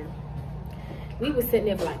in here. We was sitting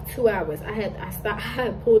there for like 2 hours. I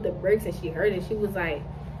had pulled the brakes, and she heard it. She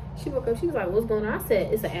woke up, she was like, what's going on? I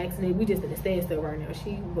said, it's an accident. We just in a standstill right now.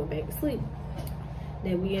 She went back to sleep.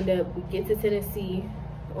 Then we get to Tennessee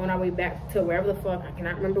on our way back to wherever the fuck, I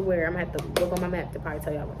cannot remember where. I'm gonna have to look on my map to probably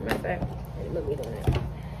tell y'all. Matter of fact, let me do that.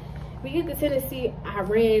 We get to Tennessee, I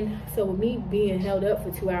ran, so with me being held up for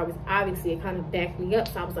 2 hours, obviously it kind of backed me up.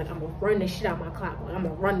 So I was like, I'm gonna run the shit out of my clock. Like, I'm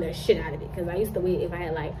gonna run the shit out of it. Because I used to wait if I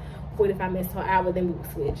had like 45 minutes to an hour, then we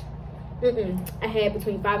would switch. I had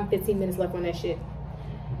between 5 and 15 minutes left on that shit.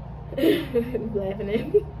 Laughing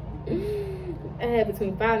at me. I had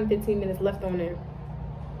between 5 and 15 minutes left on there.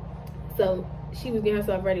 So she was getting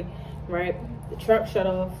herself ready, right? The truck shut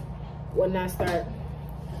off, would not start.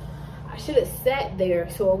 I should have sat there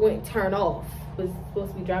so it wouldn't turn off. It was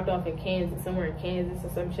supposed to be dropped off in Kansas, somewhere in Kansas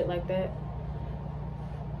or some shit like that.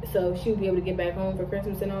 So she would be able to get back home for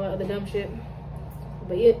Christmas and all that other dumb shit.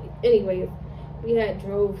 But yeah, anyway, we had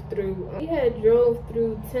drove through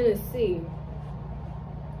Tennessee.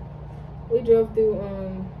 We drove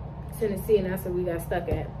through Tennessee, and that's where we got stuck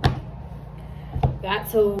at. Got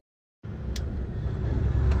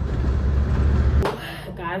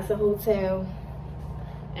us a hotel.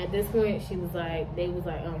 At this point, they was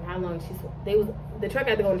like, how long the truck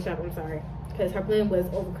had to go in the shop, I'm sorry. Because her plan was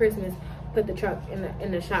over Christmas, put the truck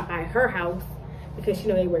in the shop by her house, because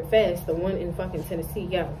they work fast. The one in fucking Tennessee,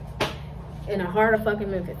 yo. In the heart of fucking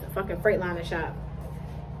Memphis, a fucking Freightliner shop.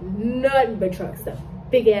 Nothing but trucks, stuff.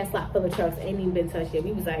 Big ass lot full of trucks, ain't even been touched yet.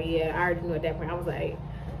 We was like, yeah, I already knew at that point. I was like,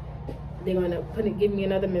 they're gonna give me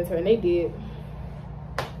another mentor, and they did.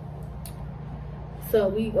 So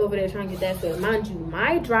we over there trying to get that set. Mind you,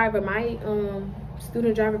 my driver, my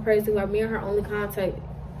student driver person, who me and her only contact,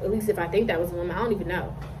 at least if I think that was a woman, I don't even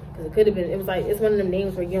know, because it could have been. It was like, it's one of them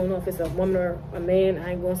names where you don't know if it's a woman or a man.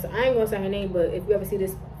 I ain't gonna say her name, but if you ever see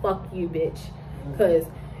this, fuck you, bitch. Cause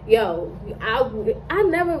yo, I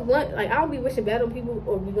never want, like, I don't be wishing bad on people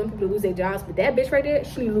or we want people to lose their jobs, but that bitch right there,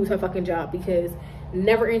 she need to lose her fucking job, because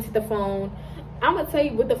never answered the phone. I'm gonna tell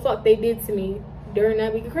you what the fuck they did to me during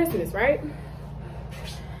that week of Christmas, right?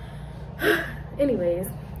 Anyways,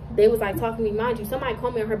 they was like talking to me. Mind you, somebody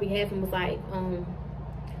called me on her behalf and was like,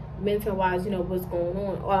 mentor wise, what's going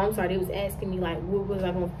on. Oh, I'm sorry, they was asking me like, what was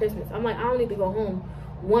I going for Christmas? I'm like, I don't need to go home.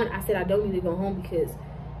 One, I said I don't need to go home because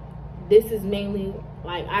this is mainly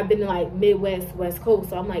like, I've been in like Midwest, West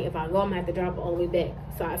Coast, so I'm like, if I go, I'm gonna have to drop it all the way back.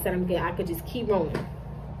 So I said I could just keep rolling.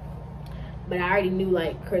 But I already knew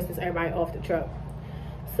like Christmas, everybody off the truck.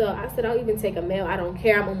 So I said, I'll even take a mail. I don't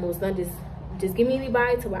care. I'm almost done. Just give me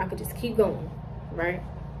anybody to where I could just keep going, right?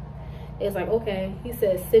 It's like, okay. He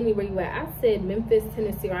said, send me where you at. I said, Memphis,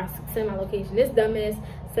 Tennessee, or I sent my location. This dumbass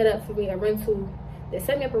set up for me a rental. They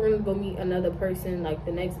set me up a rental to go meet another person like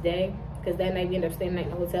the next day. Because that night we ended up staying the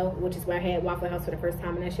night in the hotel, which is where I had Waffle House for the first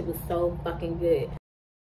time. And that shit was so fucking good.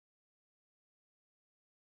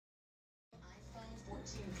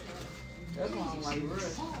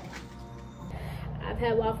 I've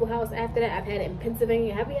had Waffle House after that. I've had it in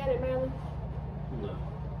Pennsylvania. Have you had it, Maryland? No.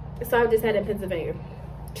 So I've just had it in Pennsylvania.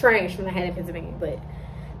 Trash when I had it in Pennsylvania. But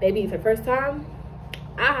baby, for the first time,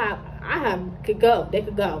 could go. They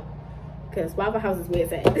could go. Because Waffle House is where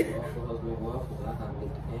it's at. Waffle House make waffles. I can't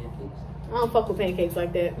make the pancakes. I don't fuck with pancakes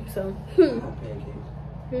like that. So,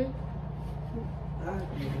 Pancakes.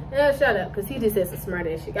 Yeah, shut up, because he just said some smart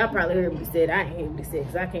ass shit. I probably heard what he said. I ain't hear what he said,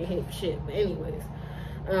 because I can't hate for shit. But anyways,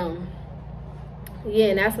 yeah,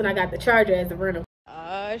 and that's when I got the Charger as the rental.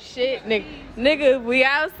 Oh shit, nigga, we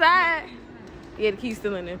outside. Yeah, the key's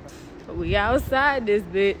still in there. We outside this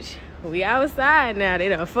bitch. We outside now. They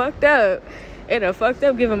done fucked up. They done fucked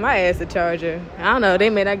up giving my ass a Charger. I don't know,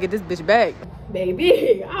 they may not get this bitch back.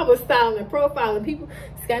 Baby, I was styling and profiling people.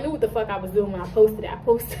 See, I knew what the fuck I was doing when I posted it. I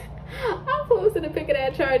posted a pic of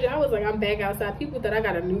that Charger. I was like, I'm back outside. People thought I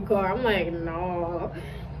got a new car. I'm like, no.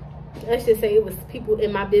 Let's just say it was people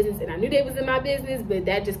in my business, and I knew they was in my business, but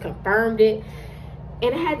that just confirmed it.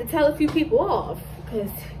 And I had to tell a few people off, because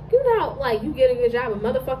you know, like, you get a good job and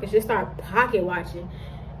motherfuckers just start pocket watching.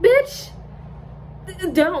 Bitch,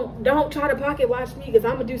 don't try to pocket watch me, because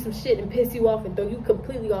I'm gonna do some shit and piss you off and throw you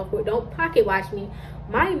completely off with. Don't pocket watch me.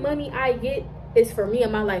 My money I get is for me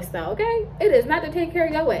and my lifestyle, okay? It is not to take care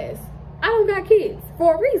of your ass. I don't got kids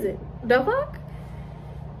for a reason. The fuck?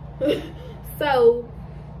 So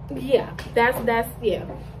yeah, that's yeah.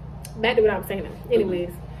 Back to what I was saying now.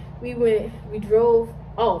 Anyways, we drove,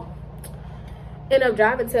 ended up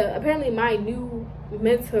driving to, apparently my new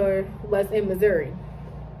mentor was in Missouri.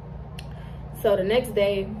 So the next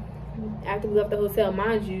day, after we left the hotel,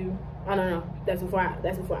 mind you, oh no, that's before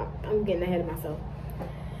I'm getting ahead of myself.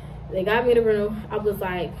 They got me the rental. I was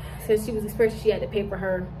like, since she was this person, she had to pay for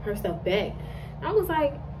her stuff back. I was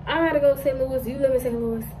like, I gotta go to St. Louis. You live in St.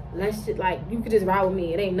 Louis. Let's just, like, you could just ride with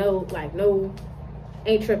me. It ain't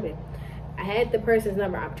ain't tripping. I had the person's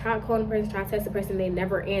number. I tried calling the person, tried to text the person. They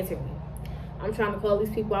never answered me. I'm trying to call these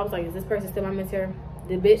people. I was like, is this person still my mentor?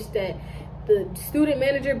 The bitch the student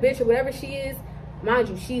manager bitch or whatever she is, mind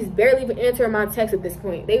you, she's barely even answering my text at this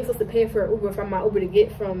point. They were supposed to pay for an Uber from my Uber to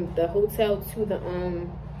get from the hotel to the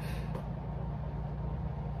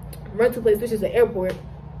rental place, which is the airport.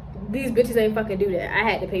 These bitches ain't fucking do that. I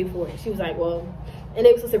had to pay for it. She was like, well, and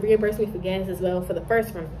they were supposed to reimburse me for gas as well for the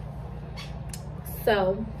first rental.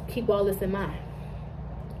 So keep all this in mind,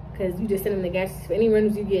 because you just send them the gas for any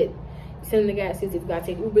rentals you get. You send them the gas if you gotta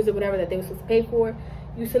take Ubers or whatever that they were supposed to pay for.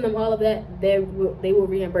 You send them all of that, they will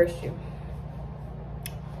reimburse you.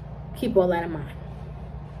 Keep all that in mind.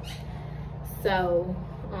 So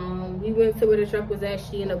we went to where the truck was at.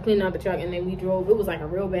 She ended up cleaning out the truck, and then we drove. It was like a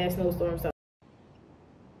real bad snowstorm, so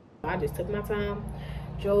I just took my time,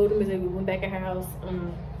 drove to Missouri. We went back at her house.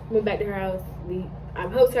 Went back to her house. I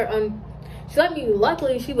helped her. She let me.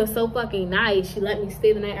 Luckily, she was so fucking nice. She let me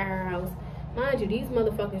stay the night at her house. Mind you, these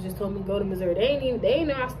motherfuckers just told me to go to Missouri. They ain't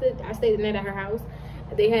know I stayed the night at her house.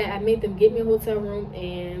 I made them get me a hotel room,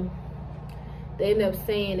 and they ended up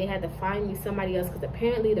saying they had to find me somebody else, because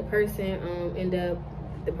apparently the person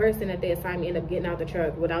the person that they assigned me ended up getting out the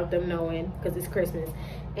truck without them knowing, because it's Christmas.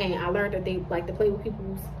 And I learned that they like to play with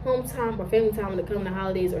people's home time or family time when it comes to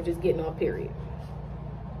holidays, or just getting off, period.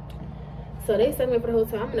 So they sent me for the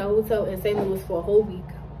hotel. I'm in a hotel in St. Louis for a whole week.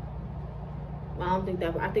 I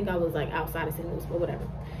think I was like outside of St. Louis, but whatever.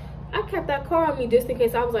 I kept that car on me just in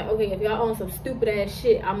case. I was like, okay, if y'all on some stupid ass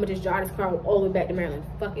shit, I'm gonna just drive this car all the way back to Maryland.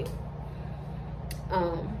 Fuck it.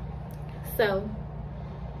 So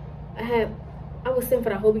I was sent for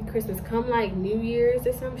the whole week Christmas. Come like New Year's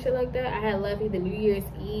or some shit like that, I had left either New Year's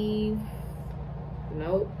Eve.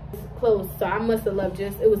 Nope, it's close. So I must have left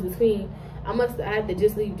it was between. I had to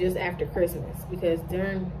just leave just after Christmas, because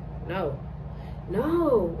no,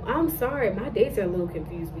 I'm sorry, my dates are a little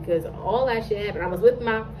confused, because all that shit happened. I was with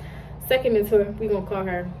my second mentor. We gonna call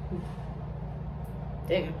her,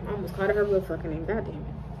 damn, I almost called her real fucking name. God damn it.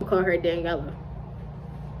 We'll call her Daniela.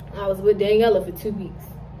 I was with Daniela for 2 weeks,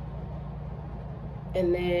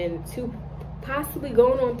 and then possibly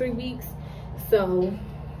going on 3 weeks. So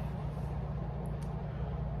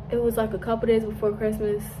it was like a couple days before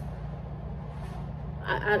Christmas.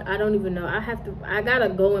 I don't even know. I gotta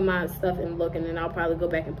go in my stuff and look, and then I'll probably go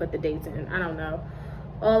back and put the dates in. I don't know.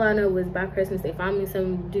 All I know was by Christmas they found me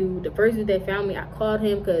some dude. The first dude they found me, I called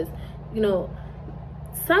him because, you know,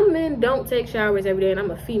 some men don't take showers every day, and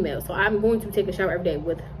I'm a female, so I'm going to take a shower every day.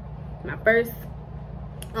 With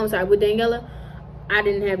with Daniela, I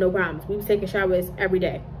didn't have no problems. We was taking showers every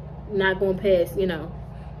day, not going past, you know,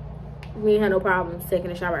 we ain't had no problems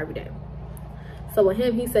taking a shower every day. So with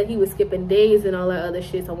him, he said he was skipping days and all that other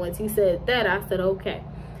shit. So once he said that, I said okay.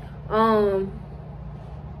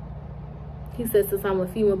 He said since I'm a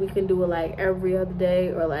female, we can do it like every other day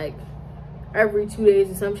or like every 2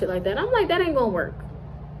 days or some shit like that. I'm like, that ain't gonna work.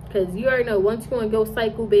 Cause you already know, once you gonna go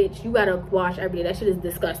cycle, bitch, you gotta wash every day. That shit is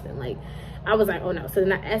disgusting. Like, I was like, oh no. So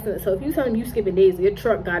then I asked him, so if you telling me you skipping days, your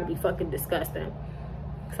truck gotta be fucking disgusting.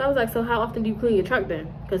 So I was like, so how often do you clean your truck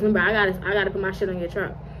then? Cause remember, I gotta put my shit on your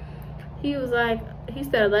truck. He was like, he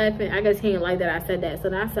started laughing. I guess he didn't like that I said that. So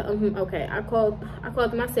then I said, okay. I called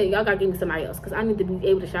him. I said, y'all gotta give me somebody else, cause I need to be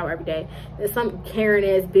able to shower every day. And some Karen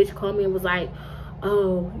ass bitch called me and was like,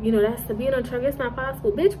 oh, you know, that's the being on a truck, it's not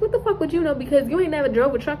possible. Bitch, what the fuck would you know? Because you ain't never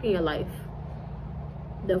drove a truck in your life.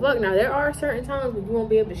 The fuck? Now, there are certain times when you won't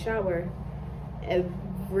be able to shower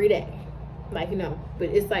every day. Like, you know, but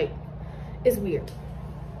it's like, it's weird.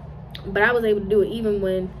 But I was able to do it even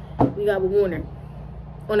when we got with Werner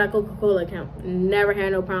on our Coca-Cola account. Never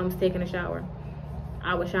had no problems taking a shower.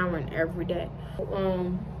 I was showering every day.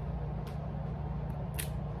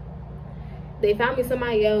 They found me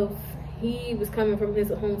somebody else. He was coming from his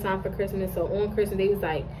hometown for Christmas. So on Christmas, they was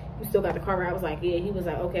like, you still got the car? I was like, yeah. He was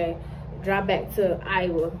like, okay, drive back to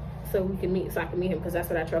Iowa so we can meet, so I can meet him, because that's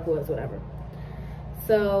what that truck was, whatever.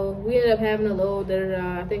 So we ended up having a little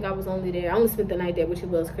I think I was only there. I only spent the night there, which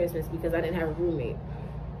was Christmas, because I didn't have a roommate.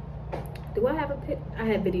 Do I have a pic? I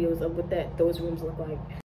had videos of what those rooms look like.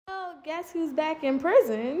 Oh, guess who's back in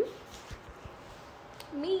prison?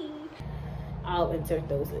 Me. I'll insert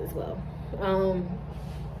those as well.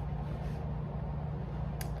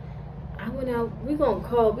 I went out. We gonna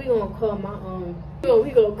call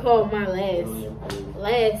my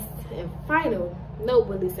last and final. No,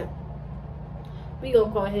 Willie son. We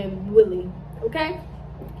gonna call him Willie, okay?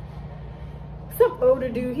 Some older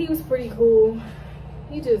dude. He was pretty cool.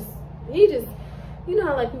 He just, you know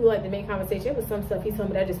how like people like to make conversation. It was some stuff he told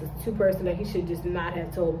me that just was too personal, that he should just not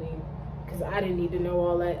have told me, because I didn't need to know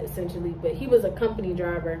all that essentially. But he was a company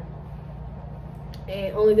driver,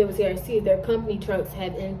 and only thing with CRST, their company trucks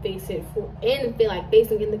had facing in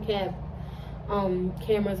the cab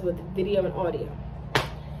cameras with video and audio,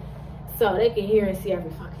 so they can hear and see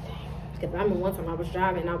every fucking thing. Because I remember one time I was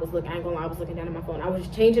driving and I was looking, I ain't gonna lie, I was looking down at my phone. I was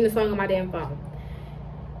just changing the song on my damn phone.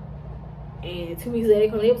 And 2 weeks later, they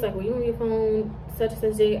called me. They was like, well, you on your phone such and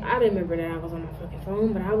such day? I didn't remember that I was on my fucking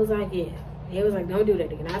phone, but I was like, yeah. They was like, don't do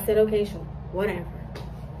that again. I said, okay, sure, whatever.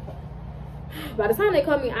 By the time they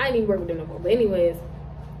called me, I didn't even work with them no more. But anyways,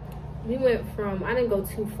 we went from, I didn't go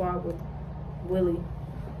too far with Willie.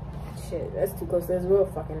 Shit, that's too close to his real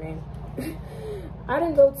fucking name. I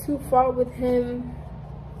didn't go too far with him.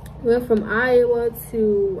 We went from Iowa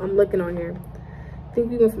to, I'm looking on here. I think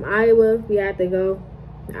we went from Iowa. We had to go.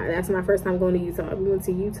 That's my first time going to Utah. We went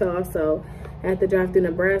to Utah, so I had to drive through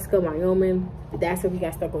Nebraska, Wyoming. That's where we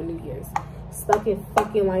got stuck on New Year's. Stuck in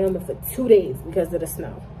fucking Wyoming for 2 days because of the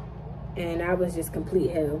snow. And that was just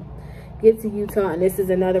complete hell. Get to Utah, and this is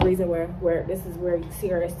another reason where this is where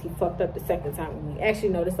CRST fucked up the second time with me. Actually,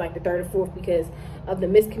 no, this is like the third or fourth because of the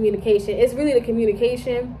miscommunication. It's really the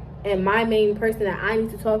communication, and my main person that I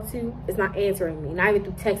need to talk to is not answering me. Not even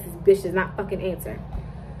through text, this bitch does not fucking answer.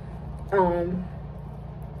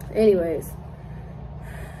 Anyways,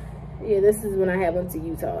 yeah, this is when I went to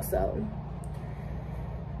Utah. So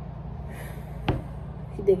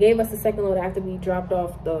they gave us the second load after we dropped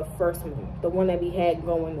off the first one, the one that we had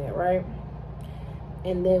going there, right?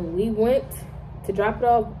 And then we went to drop it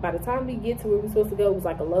off. By the time we get to where we were supposed to go, it was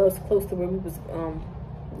like a little close to where we was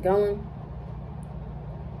going,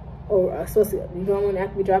 or supposed to be going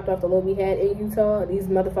after we dropped off the load we had in Utah. These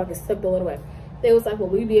motherfuckers took the load away. They was like, well,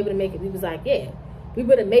 will you be able to make it? We was like, yeah. We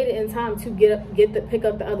would have made it in time to pick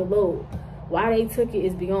up the other load. Why they took it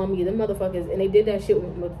is beyond me. Them motherfuckers, and they did that shit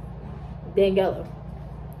with Daniela.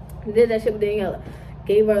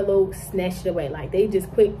 Gave her a load, snatched it away. Like, they just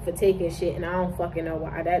quick for taking shit, and I don't fucking know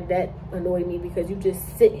why. That annoyed me, because you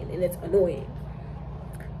just sitting and it's annoying.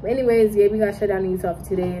 But anyways, yeah, we got shut down in Utah for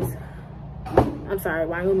 2 days. I'm sorry,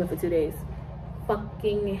 Wyoming for 2 days.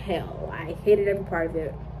 Fucking hell. I hated every part of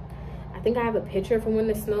it. I think I have a picture from when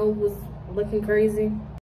the snow was looking crazy.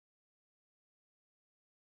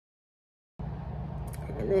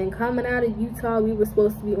 And then coming out of Utah, we were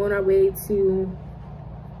supposed to be on our way to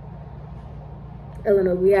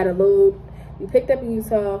Illinois. We had a load. We picked up in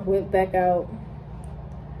Utah, went back out.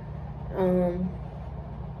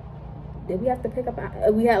 Did we have to pick up?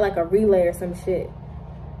 We had like a relay or some shit.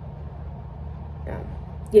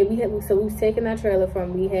 Yeah, we was taking that trailer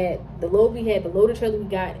from, the loaded trailer we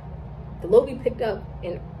got, the load we picked up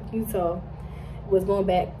in Utah was going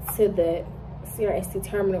back to the CRST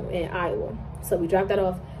terminal in Iowa. So we dropped that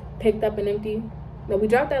off, picked up an empty, no, we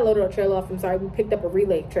dropped that loaded trailer off, we picked up a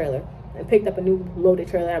relay trailer and picked up a new loaded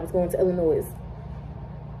trailer that was going to Illinois.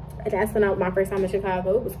 And that's when my first time in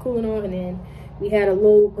Chicago. It was cool and all, and then we had a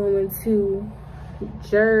load going to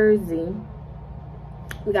Jersey.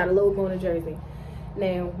 We got a load going to Jersey.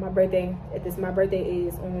 Now, my birthday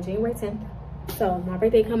is on January 10th. So, my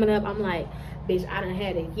birthday coming up, I'm like, bitch, I done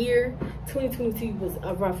had a year. 2022 was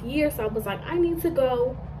a rough year. So, I was like, I need to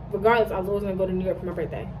go. Regardless, I was always going to go to New York for my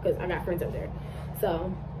birthday because I got friends up there.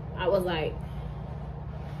 So, I was like,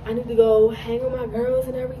 I need to go hang with my girls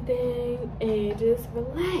and everything and just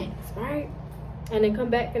relax, right? And then come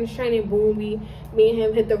back, finish training, boom, me and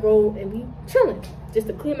him hit the road and we chilling just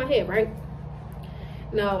to clear my head, right?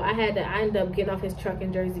 No, I ended up getting off his truck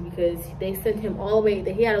in Jersey because they sent him all the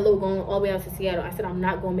way, he had a load going all the way out to Seattle. I said, I'm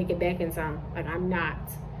not going to make it back in time. Like, I'm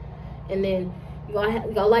not. And then,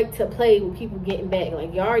 y'all like to play with people getting back.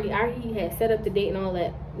 Like, I had set up the date and all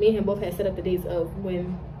that. Me and him both had set up the dates of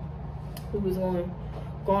when we was going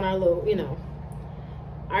our little, you know.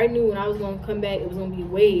 I knew when I was going to come back, it was going to be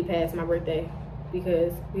way past my birthday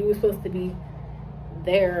because we were supposed to be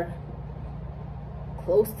there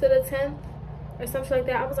close to the 10th. Or something like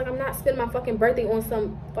that. I was like, I'm not spending my fucking birthday on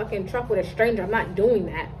some fucking truck with a stranger. I'm not doing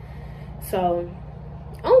that. So,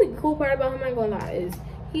 only cool part about him, I ain't gonna lie, is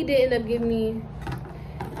he did end up giving me,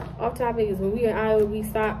 off topic, is when we in Iowa, we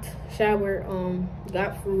stopped, showered,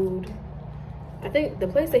 got food. I think the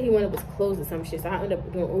place that he wanted was closed or some shit. So I ended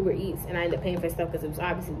up doing Uber Eats and I ended up paying for stuff because it was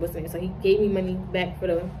obviously listening. So he gave me money back for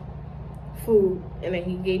the food and then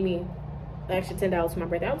he gave me an extra $10 for my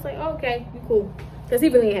birthday. I was like, oh, okay, you cool. Because he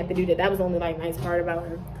really didn't have to do that. That was the only, like, nice part about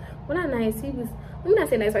him. Well, not nice. He was, let me not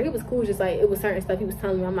say nice part. He was cool. Just, like, it was certain stuff he was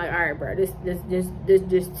telling me. I'm like, all right, bro. This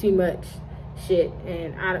too much shit.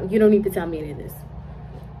 And you don't need to tell me any of this.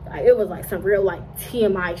 Like, it was, like, some real, like,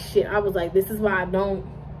 TMI shit. I was like, this is why I don't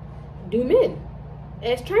do men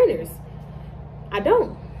as trainers. I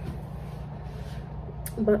don't.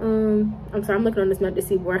 But, I'm sorry. I'm looking on this map to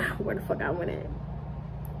see where the fuck I went at.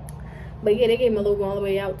 But, yeah, they gave me a logo all the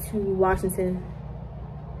way out to Washington.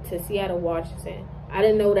 To Seattle, Washington. I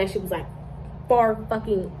didn't know that shit was like far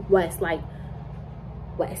fucking west, like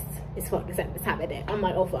west. It's fuck. It's at the top of that. I'm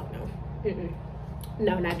like, oh fuck no,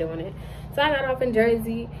 no, not doing it. So I got off in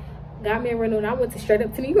Jersey, got me a rental, and I went straight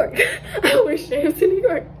up to New York. I went straight up to New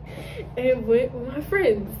York and went with my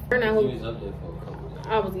friends. You was up there for a couple of days.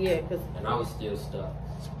 I was, yeah, and I was still stuck.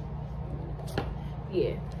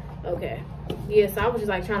 Yeah. Okay. Yeah, so I was just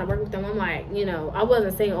like trying to work with them. I'm like, you know, I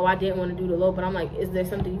wasn't saying, oh, I didn't want to do the low, but I'm like, is there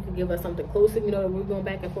something you could give us something closer? You know, we're going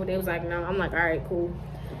back and forth. They was like, no. I'm like, all right, cool.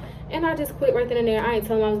 And I just quit right then and there. I ain't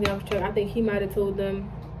telling them I was getting off the truck. I think he might have told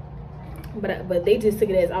them, but they just took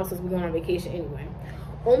it as I was supposed to be going on vacation anyway.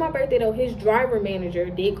 On my birthday though, his driver manager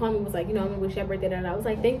did call me, was like, you know, I'm gonna wish you a birthday. And I was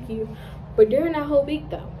like, thank you. But during that whole week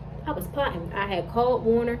though, I was plotting. I had called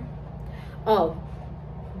Werner. Oh,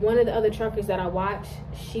 one of the other truckers that I watched,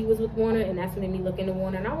 she was with Werner, and that's when they made me look into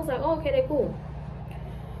Werner. And I was like, oh, okay, they cool.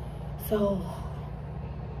 So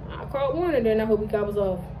I called Werner during that whole week I was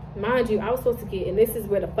off. Mind you, I was supposed to get, and this is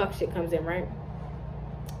where the fuck shit comes in, right?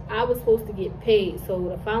 I was supposed to get paid. So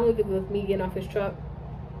the following week with me getting off his truck,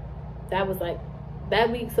 that was like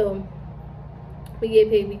that week. So we get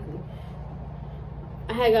paid weekly.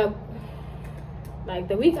 I had got, like,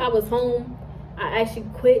 the week I was home, I actually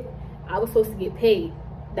quit. I was supposed to get paid.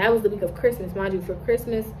 That was the week of Christmas, mind you. For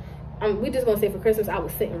Christmas, we just gonna say for Christmas, I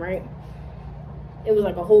was sitting, right? It was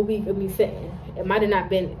like a whole week of me sitting. It might have not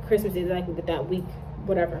been Christmas exactly, but that week,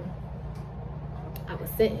 whatever, I was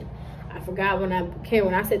sitting. I forgot when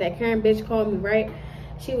I said that Karen bitch called me, right?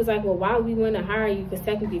 She was like, well, why would we want to hire you? Because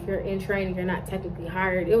technically, if you're in training, you're not technically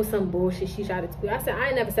hired. It was some bullshit she tried to tweet. I said,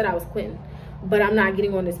 I never said I was quitting, but I'm not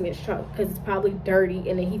getting on this man's truck because it's probably dirty.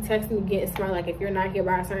 And then he texted me getting smart, like, if you're not here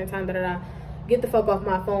by a certain time, get the fuck off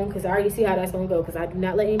my phone, because I already see how that's gonna go. Because I do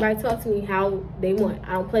not let anybody talk to me how they want.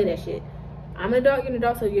 I don't play that shit. I'm an adult, you're an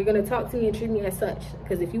adult, so you're gonna talk to me and treat me as such.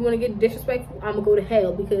 Because if you want to get disrespectful, I'm gonna go to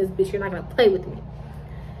hell, because bitch, you're not gonna play with me.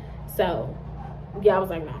 So yeah, I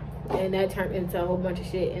was like, no. And that turned into a whole bunch of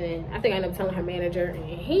shit. And then I think I ended up telling her manager, and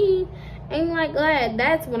he ain't like glad.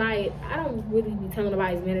 That's when I don't really be telling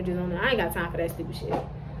nobody's managers on that. I ain't got time for that stupid shit.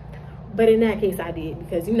 But in that case, I did,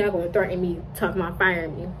 because you're not gonna threaten me, talking about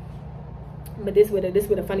firing me. But this with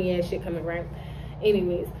a funny ass shit coming, right?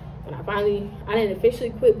 Anyways, when I didn't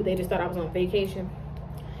officially quit, but they just thought I was on vacation.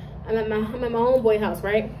 I'm at my homeboy house,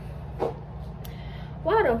 right?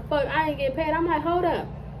 Why the fuck I ain't getting paid? I'm like, hold up.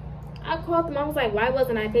 I called them. I was like, why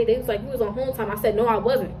wasn't I paid? They was like, you was on home time. I said, no, I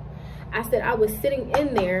wasn't. I said, I was sitting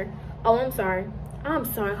in there. Oh, I'm sorry.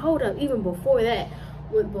 Hold up. Even before that,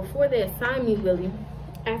 before they assigned me, Willie,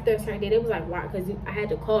 after a certain day, they was like, why? Because I had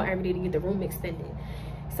to call every day to get the room extended.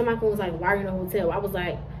 Somebody was like, why are you in a hotel? I was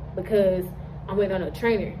like, because I'm waiting on a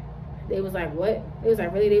trainer. They was like, what? It was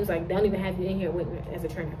like, really? They was like, they don't even have you in here waiting as a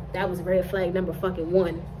trainer. That was red flag number fucking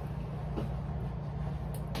 1.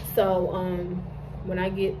 So, when I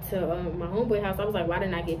get to my homeboy house, I was like, why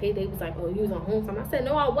didn't I get paid? They was like, oh, you was on home time. I said,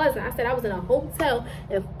 no, I wasn't. I said, I was in a hotel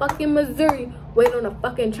in fucking Missouri waiting on a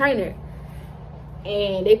fucking trainer.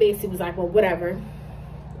 And they basically was like, well, whatever.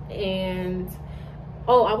 And,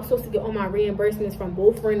 oh, I was supposed to get all my reimbursements from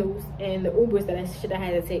both rentals and the Ubers that I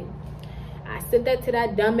had to take. I sent that to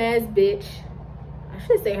that dumbass bitch. I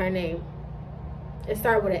should say her name. It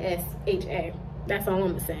started with an S-H-A. That's all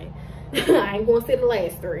I'm saying. I ain't gonna say the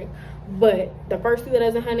last 3. But the first 2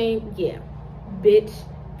 letters in her name, yeah. Bitch,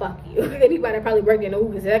 fuck you. Anybody probably break in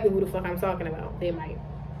know exactly who the fuck I'm talking about. They might.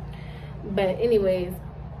 But anyways,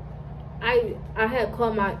 I had to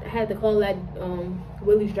call that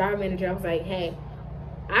Willie's driver manager. I was like, hey,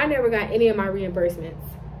 I never got any of my reimbursements.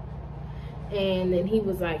 And then he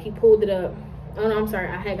was like, he pulled it up. Oh no, I'm sorry.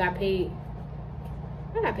 I got paid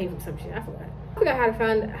from some shit. I forgot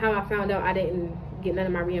how I found out I didn't get none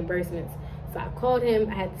of my reimbursements. So I called him.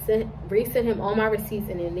 I had to resend him all my receipts,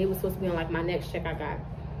 and then they were supposed to be on like my next check I got.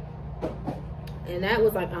 And that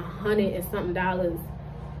was like $100 and something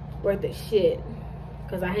worth of shit,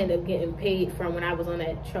 because I ended up getting paid from when I was on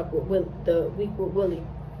that truck with the week with Willie.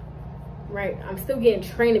 Right? I'm still getting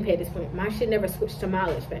training pay at this point. My shit never switched to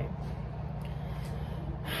mileage pay.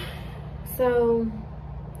 So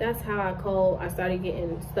that's how I started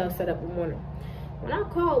getting stuff set up with Werner. When I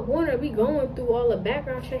called Werner, we going through all the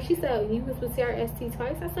background checks. She said, you was with CRST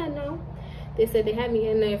twice? I said, no. They said they had me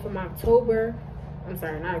in there from November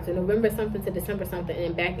something to December something,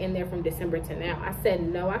 and back in there from December to now. I said,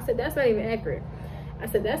 no. I said, that's not even accurate. I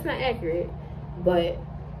said, that's not accurate. But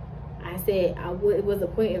I said, it was a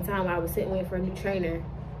point in time where I was sitting waiting for a new trainer,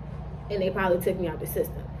 and they probably took me out the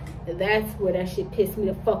system. And that's where that shit pissed me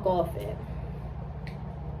the fuck off at.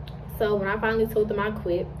 So when I finally told them I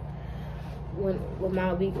quit, with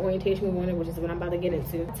my week orientation with Werner, which is what I'm about to get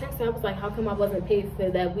into, I texted her. I was like, how come I wasn't paid for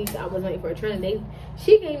that week I was waiting for a trainer?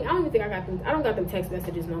 She gave me, I don't even think I don't got them text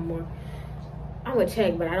messages no more. I'm gonna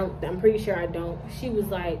check, but I'm pretty sure I don't. She was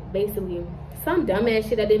like, basically some dumbass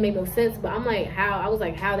shit that didn't make no sense, but I'm like, how? I was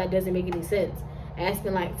like, how? That doesn't make any sense.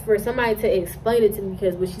 Asking like for somebody to explain it to me,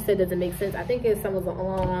 because what she said doesn't make sense. I think it's something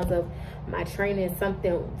along the lines of my training,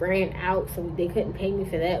 something ran out, so they couldn't pay me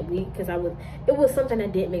for that week, because it was something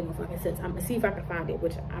that didn't make no fucking sense. I'm gonna see if I can find it,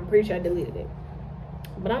 which I'm pretty sure I deleted it.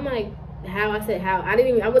 But I'm like, how? I said, how? I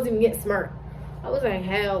wasn't even getting smart. I was like,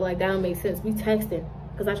 how? Like, that don't make sense. We texting,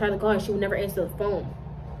 because I tried to call her, she would never answer the phone.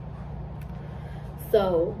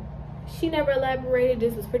 So she never elaborated.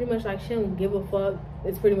 This was pretty much like, she don't give a fuck.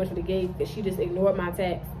 It's pretty much what it gave, because she just ignored my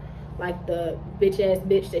text like the bitch ass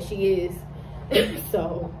bitch that she is.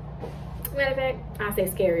 So matter of fact, I say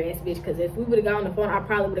scary ass bitch, because if we would have got on the phone, I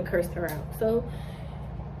probably would have cursed her out. So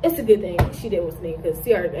it's a good thing she did with me, because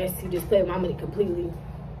CRST just played with my money completely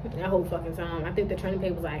that whole fucking time. I think the training pay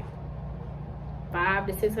was like $500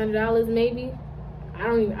 to $600 maybe. I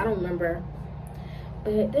don't remember.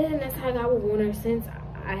 But then that's how I got with Werner. Since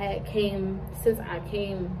I came,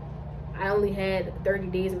 I only had 30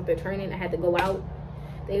 days with the training. I had to go out.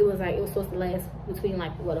 They was like, it was supposed to last between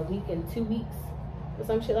like what, a week and 2 weeks or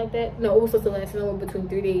some shit like that. No, it was supposed to last somewhere between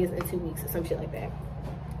 3 days and 2 weeks or some shit like that.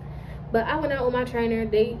 But I went out with my trainer.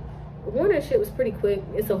 Werner shit was pretty quick.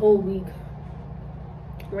 It's a whole week.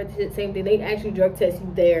 Same thing. They actually drug test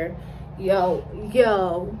you there. Yo.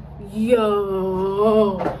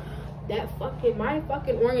 My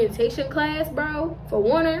fucking orientation class, bro, for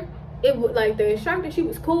Werner, it was like the instructor, she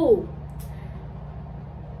was cool.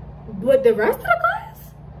 But the rest of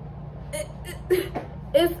the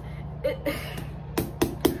class,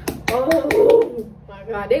 oh my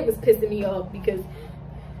god, they was pissing me off, because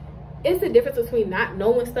it's the difference between not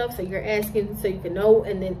knowing stuff, so you're asking so you can know,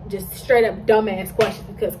 and then just straight up dumbass questions,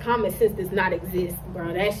 because common sense does not exist,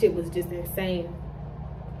 bro. That shit was just insane.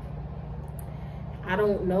 I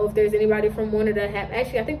don't know if there's anybody from Werner that have,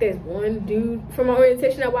 actually I think there's one dude from my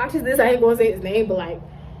orientation that watches this. I ain't gonna say his name, but like,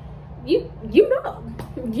 you know,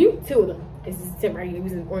 you two of them. This is Tim right here. He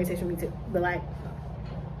was in orientation with me too. But like,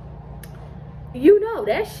 You know,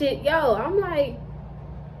 that shit, yo, I'm like,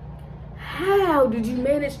 how did you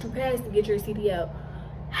manage to pass to get your CDL?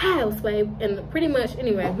 How, slave? And pretty much,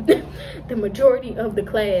 anyway, the majority of the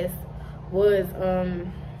class was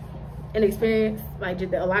inexperienced. Like,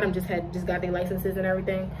 just, a lot of them just got their licenses and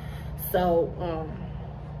everything. So,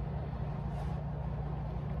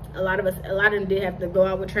 a lot of them did have to go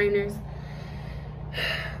out with trainers.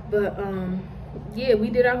 But, yeah, we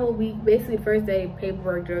did our whole week. Basically, first day,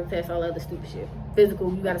 paperwork, drug test, all other stupid shit. Physical,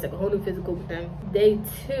 you gotta take a whole new physical with them. Day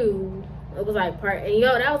 2, it was like and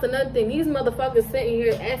yo, that was another thing. These motherfuckers sitting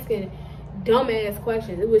here asking dumbass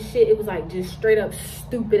questions. It was shit. It was like just straight up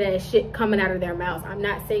stupid ass shit coming out of their mouths. I'm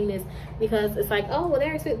not saying this because it's like, oh, well,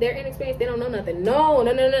 they're inexperienced. They don't know nothing. No.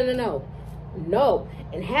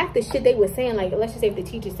 And half the shit they were saying, like, let's just say if the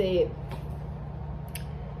teacher said,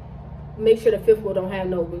 make sure the fifth wheel don't have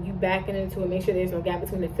no, when you backing into it, make sure there's no gap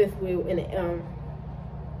between the fifth wheel and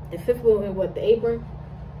the fifth wheel and what, the apron?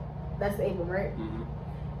 That's the apron, right? Mm-hmm.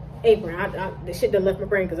 Apron. The shit that left my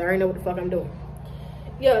brain because I already know what the fuck I'm doing.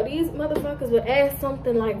 Yo, these motherfuckers would ask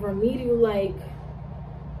something like remedial, like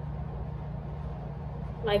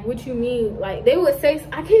what you mean? Like, they would say,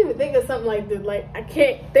 I can't even think of something like this. Like, I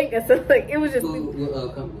can't think of something. Like, it was just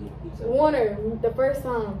Werner, the first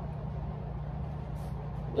time.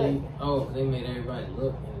 Like, they made everybody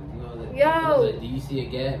look. And, you know, like, yo, like, do you see a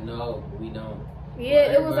gap? No, we don't. Yeah,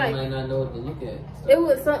 well, it was like, might not know what to look at. It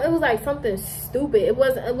was like something stupid. It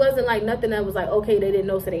wasn't like nothing that was like, okay, they didn't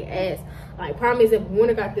know, so they asked. Like, problem is, if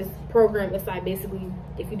Werner got this program, it's like basically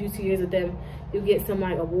if you do 2 years with them, you get some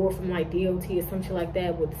like award from like DOT or some shit like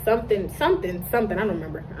that with something. I don't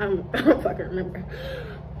remember. I don't fucking remember.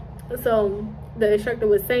 So the instructor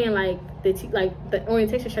was saying, like, the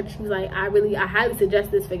orientation instructor, she was like, I highly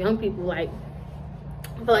suggest this for young people. Like,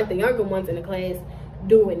 I feel like the younger ones in the class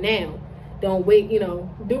do it now. Don't wait, you know,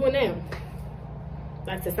 do it now.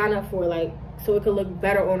 Like, to sign up for, like, so it could look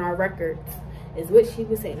better on our records, is what she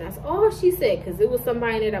was saying. That's all she said, because it was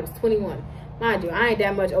somebody in there that was 21. Mind you, I ain't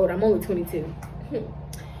that much older. I'm only 22.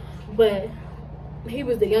 But he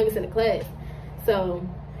was the youngest in the class. So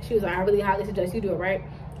she was like, I really highly suggest you do it, right?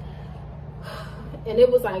 And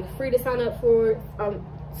it was like free to sign up for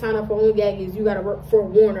only Gaggies. You got to work for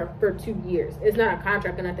Werner for 2 years. It's not a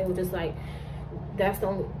contract or nothing. It was just like, that's the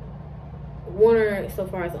only, Werner so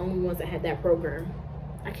far is the only ones that had that program.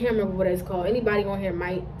 I can't remember what it's called. Anybody on here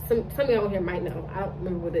might, some of y'all on here might know. I don't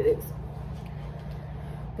remember what it is.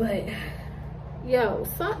 But yo,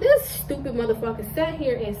 so this stupid motherfucker sat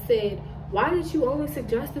here and said, why did you only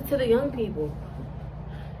suggest it to the young people?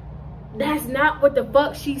 That's not what the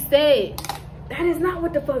fuck she said. That is not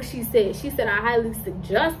what the fuck she said. She said, I highly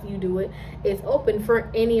suggest you do it. It's open for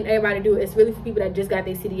any and everybody to do it. It's really for people that just got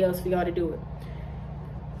their CDLs for y'all to do it.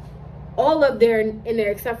 All of them in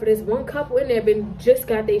there, except for this one couple in there, just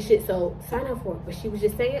got their shit, so sign up for it. But she was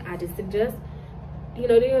just saying, I just suggest, you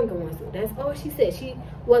know, the younger ones do. That's all she said. She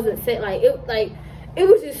wasn't saying, it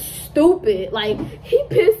was just stupid. Like, he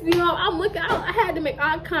pissed me off. I'm looking out. I had to make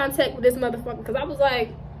eye contact with this motherfucker because I was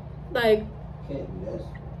like,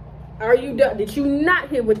 are you done? Did you not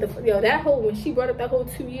hear what the, yo, that whole, when she brought up that whole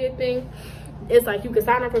 2-year thing, it's like you can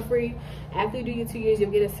sign up for free. After you do your 2 years,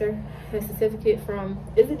 you'll get a certificate from,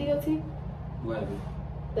 is it DOT? What?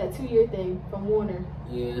 That 2-year thing from Werner.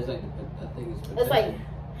 Yeah, it's like, I think it's like,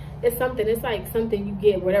 it's like something you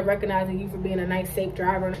get where they're recognizing you for being a nice, safe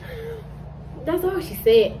driver. That's all she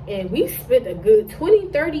said. And we spent a good 20,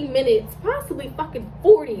 30 minutes, possibly fucking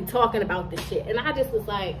 40, talking about this shit. And I just was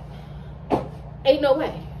like, ain't no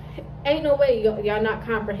way. Ain't no way y'all not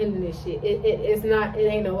comprehending this shit. It's not, it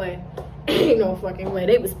ain't no way. Ain't no fucking way.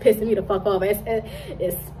 They was pissing me the fuck off,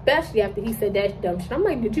 especially after he said that dumb shit. I'm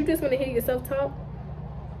like, did you just want to hear yourself talk?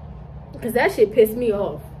 Because that shit pissed me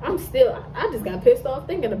off. I just got pissed off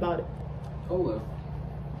thinking about it. Oh well.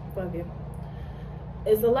 Fuck it.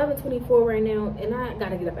 It's 11:24 right now, and I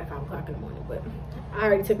gotta get up at 5 o'clock in the morning, but I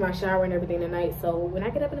already took my shower and everything tonight, so when I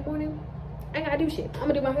get up in the morning, I gotta do shit. I'm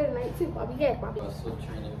gonna do my hair tonight too. I'll be back, Bobby.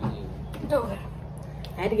 Okay.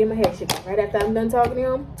 I had to get my hair shit right after I'm done talking to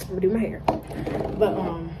him. I'm gonna do my hair. But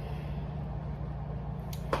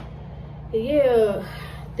yeah.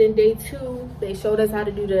 Then day 2, they showed us how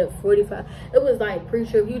to do the 45. It was like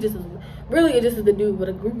pre-trip. It just was the dude with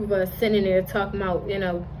a group of us sitting there talking about, you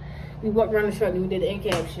know, we walked around the truck and we did the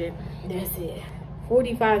in-cab shit. That's it.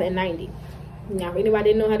 45 and 90. Now, if anybody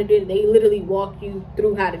didn't know how to do it, they literally walk you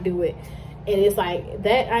through how to do it. And it's like,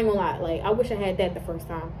 that, I ain't gonna lie, like, I wish I had that the first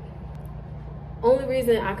time. Only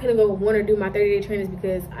reason I couldn't go want to do my 30-day training is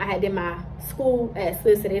because I did my school at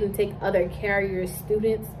SLIS, so they didn't take other carrier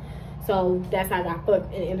students. So that's how I got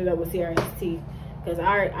fucked and ended up with CRST. because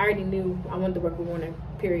I already knew I wanted to work with Werner,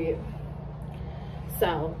 period.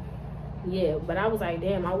 So yeah, but I was like,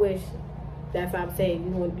 damn, I wish, that's what I'm saying,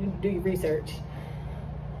 you want to do your research.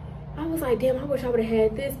 I was like, damn, I wish I would have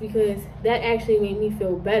had this, because that actually made me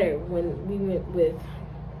feel better when we went with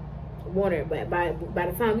Werner. But by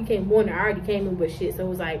the time we came Werner, I already came in with shit, so it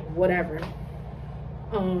was like whatever.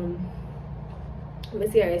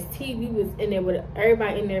 With CRST, we was in there with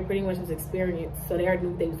everybody in there pretty much was experienced, so they already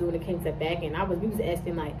knew what they was doing. It came to the back end. We was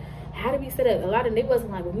asking like, how do we set up? A lot of them, they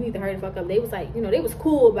wasn't like, well, we need to hurry the fuck up. They was like, you know, they was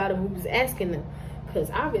cool about it. We was asking them, because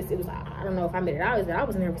obviously it was like, I don't know if I made it out, but I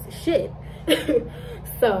was nervous as shit.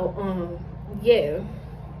 So yeah,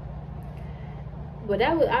 but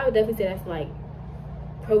I would definitely say that's like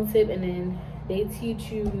pro tip. And then they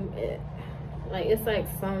teach you like, it's like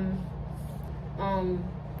some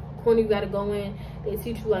corner you gotta go in. They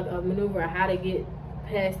teach you like a maneuver, how to get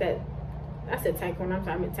past that. I said tight corner, I'm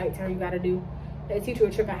sorry, I meant tight turn you gotta do. They teach you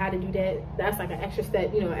a trick on how to do that. That's like an extra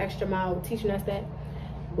step, you know, extra mile teaching us that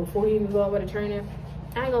before you even go over the training.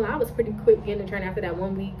 I ain't gonna lie, I was pretty quick getting the training after that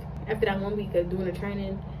 1 week. After that 1 week of doing the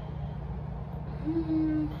training,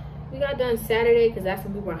 we got done Saturday, because that's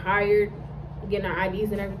when we were hired, getting our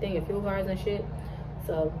IDs and everything, and fuel cards and shit.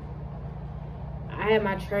 So I had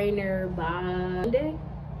my trainer by Monday.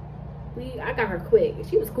 I got her quick.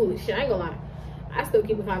 She was cool as shit. I ain't gonna lie. I still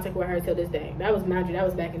keep in contact with her till this day. That was magic. That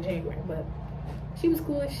was back in January, but she was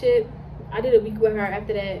cool as shit. I did a week with her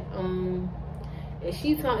after that. And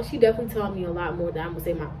she definitely taught me a lot more than I'm gonna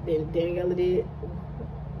say than Daniela did.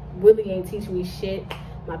 Willie ain't teaching me shit.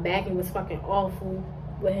 My backing was fucking awful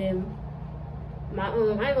with him. I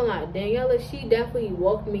ain't gonna lie, Daniela, she definitely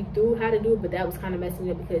walked me through how to do it, but that was kind of messing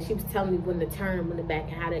me up, because she was telling me when to turn, when to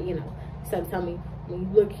back, and how to, you know, instead of telling me when you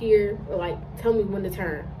look here, or like tell me when to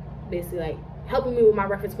turn, basically like helping me with my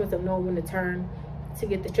reference points of knowing when to turn to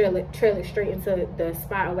get the trailer straight into the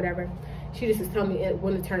spot or whatever. She just was telling me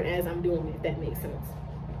when to turn as I'm doing it, if that makes sense.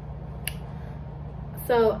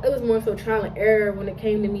 So it was more so trial and error when it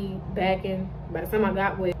came to me backing. By the time I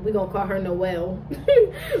got with, we gonna call her Noelle.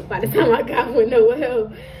 By the time I got with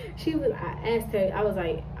Noelle, I asked her, I was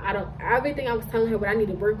like, everything I was telling her what I need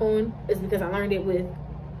to work on is because I learned it with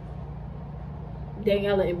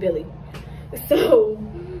Daniela and Billy. So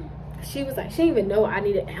she was like, she didn't even know I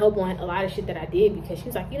needed help on a lot of shit that I did, because she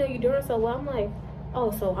was like, you know, you're doing so well. I'm like,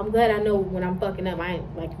 oh, so I'm glad I know when I'm fucking up, I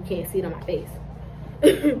ain't, like, you can't see it on my face.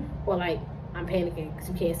 Or like, I'm panicking because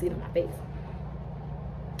you can't see it on my face.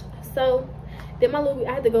 So then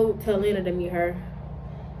I had to go to Atlanta to meet her.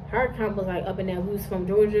 Her account was like up and down. We was from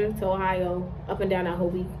Georgia to Ohio, up and down that whole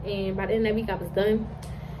week. And by the end of that week, I was done,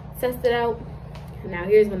 tested out. Now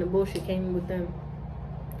here's when the bullshit came in with them.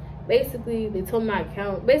 Basically, they told my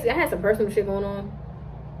account, basically I had some personal shit going on,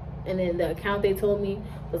 and then the account they told me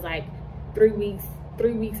was like 3 weeks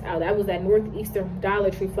out. That was that Northeastern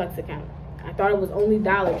Dollar Tree Flex account. I thought it was only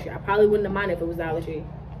Dollar Tree. I probably wouldn't have minded if it was Dollar Tree.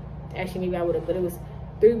 Actually, maybe I would have, but it was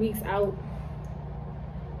 3 weeks out,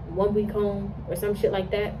 1 week home, or some shit like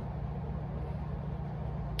that.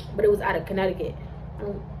 But it was out of Connecticut. I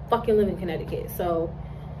don't fucking live in Connecticut, so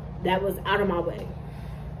that was out of my way.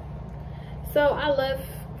 So I left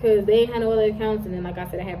because they ain't had no other accounts, and then like I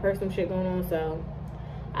said, I had personal shit going on, so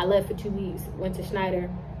I left for 2 weeks. Went to Schneider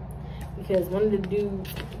because one of the dudes,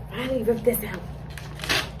 finally ripped this out.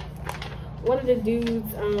 One of the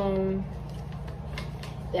dudes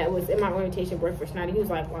that was in my orientation worked for Schneider. He was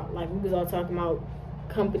like, wow, like we was all talking about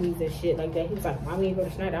companies and shit like that. He was like, why we ain't go to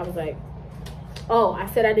Schneider? I was like, oh, I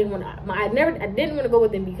said I didn't want to. I didn't want to go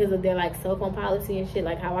with them because of their like cell phone policy and shit,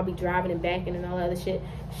 like how I be driving and backing and all that other shit.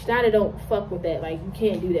 Schneider don't fuck with that. Like you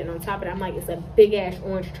can't do that. And on top of that, I'm like, it's a big ass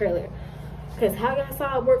orange trailer. Cause how I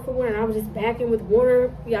saw it work for Werner, and I was just backing with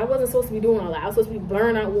Werner. Yeah, I wasn't supposed to be doing all that. I was supposed to be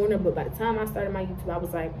blurring out Werner, but by the time I started my YouTube, I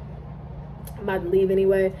was like, I'm about to leave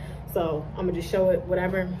anyway, so I'm gonna just show it,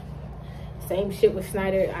 whatever. Same shit with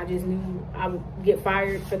Schneider. I just knew I would get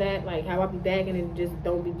fired for that, like how I be bagging and just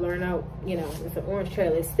don't be blurring out, you know. It's an orange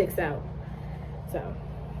trailer, it sticks out. So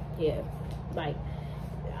yeah, like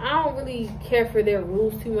I don't really care for their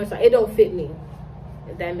rules too much. Like it don't fit me,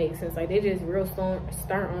 if that makes sense. Like they're just real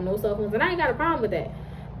stern on those cell phones, and I ain't got a problem with that.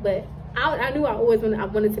 But I knew I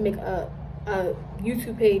wanted to make a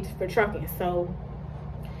YouTube page for trucking, so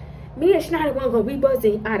me and Schneider weren't gonna be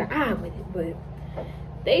buzzing eye to eye with it, but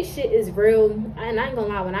they shit is real. And I ain't gonna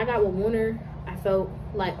lie, when I got with Werner, I felt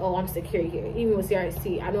like, oh, I'm secure here. Even with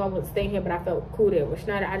CRST, I know I wasn't staying here, but I felt cool there. With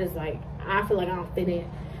Schneider, I feel like I don't fit in.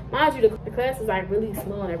 Mind you, the class was like really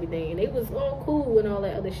small and everything, and it was all cool and all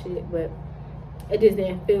that other shit, but it just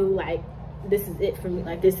didn't feel like this is it for me.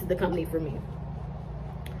 Like this is the company for me.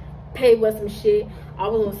 Pay was some shit. I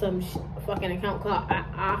was on some fucking account called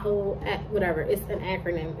AHO, whatever. It's an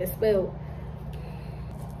acronym. It's spelled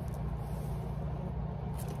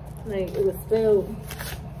like it was spelled.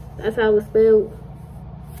 That's how it was spelled.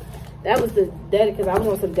 That was the because I was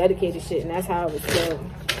on some dedicated shit, and that's how it was spelled.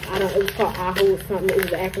 It was called AHO or something. It was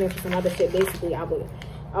the acronym for some other shit. Basically, I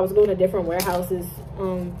was going to different warehouses.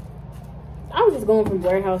 I was just going from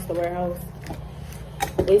warehouse to warehouse.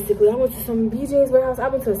 Basically, I went to some BJ's warehouse. I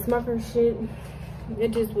went to a Smucker shit.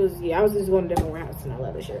 It just was, yeah, I was just going to different warehouses and all that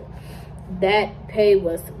other shit. That pay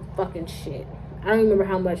was fucking shit. I don't remember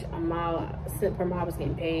how much a cent per mile was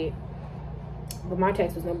getting paid. But my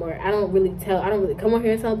tax was no more. I don't really come on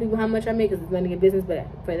here and tell people how much I make because it's none of your business. But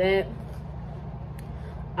for that,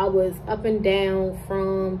 I was up and down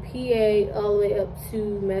from PA all the way up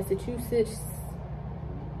to Massachusetts.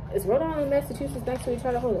 Is Rhode Island and Massachusetts next to each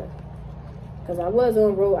other? Hold up. Because I was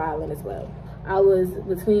on Rhode Island as well. I was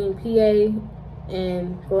between PA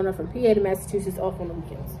and going up from PA to Massachusetts off on the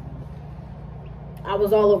weekends. I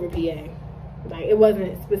was all over PA. Like, it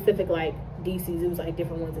wasn't specific like DC's. It was like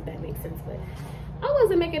different ones, if that makes sense. But I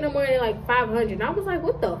wasn't making no more than like 500. And I was like,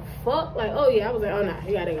 what the fuck? Like, oh yeah. I was like, oh nah,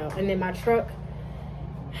 you gotta go. And then my truck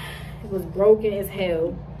was broken as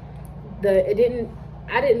hell. I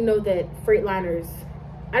didn't know that Freightliners,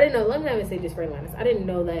 let me not even say just Freightliners. I didn't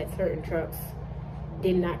know that certain trucks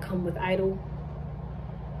did not come with idle.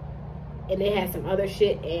 And they had some other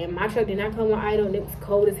shit, and my truck did not come with idle, and it was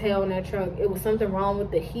cold as hell in that truck. It was something wrong with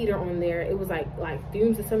the heater on there. It was like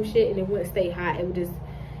fumes or some shit, and it wouldn't stay hot. It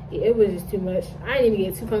was just too much. I didn't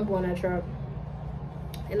even get too comfortable on that truck.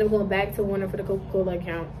 And I'm going back to Werner for the Coca-Cola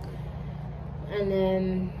account. And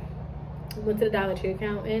then went to the Dollar Tree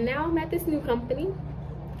account, and now I'm at this new company.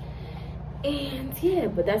 And yeah,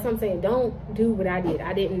 but that's what I'm saying. Don't do what I did.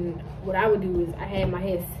 What I would do is I had my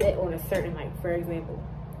head set on a certain, like, for example,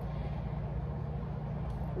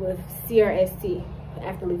 with CRST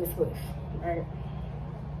after leaving Swift, right?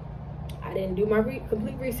 I didn't do my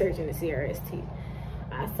complete research into CRST.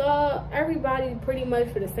 I saw everybody pretty much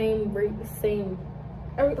for the same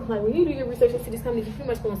like when you do your research into these companies, you pretty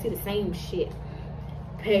much gonna see the same shit.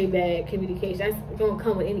 Payback, communication, that's gonna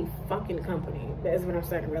come with any fucking company. That's what I'm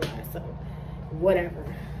starting to realize. So whatever.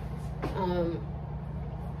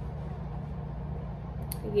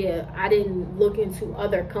 Yeah, I didn't look into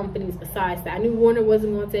other companies besides that. I knew Werner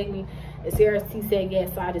wasn't going to take me. The CRST said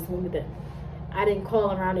yes, so I just went with them. I didn't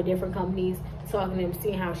call around to different companies, talking to them,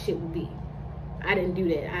 seeing how shit would be. I didn't do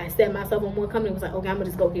that. I set myself on one company and was like, okay, I'm going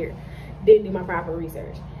to just go here. Didn't do my proper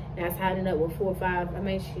research. That's how I ended up with 4 or 5. I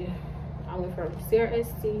made sure I went from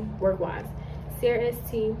CRST, work-wise,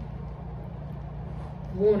 CRST,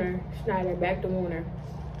 Werner, Schneider, back to Werner.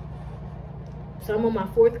 So I'm on my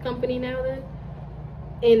 4th company now then.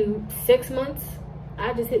 In 6 months,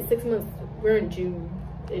 I just hit 6 months. We're in June.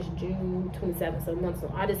 It's June 27th, so months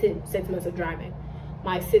long. I just hit 6 months of driving.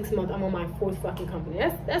 My 6th month, I'm on my 4th fucking company.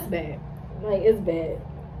 That's bad. Like, it's bad.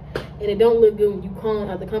 And it don't look good when you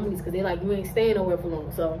calling other companies because they like, you ain't staying nowhere for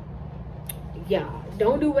long. So, yeah,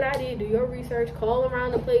 don't do what I did. Do your research. Call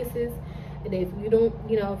around the places. And if you don't,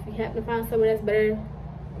 if you happen to find somewhere that's better,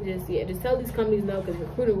 just tell these companies no, because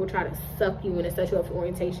recruiter will try to suck you in and set you up for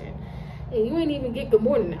orientation. And you ain't even get good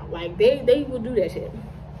morning now. Like, they will do that shit.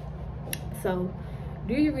 So,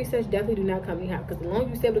 do your research. Definitely do not company hop. Because the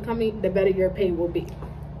longer you stay with the company, the better your pay will be.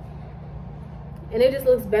 And it just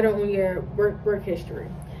looks better on your work history.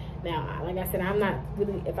 Now, like I said, I'm not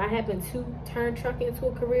really, if I happen to turn trucking into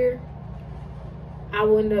a career, I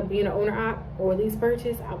will end up being an owner op or lease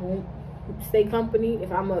purchase. I won't stay company.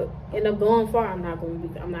 If I'm gonna end up going far, I'm not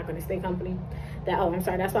gonna stay company. I'm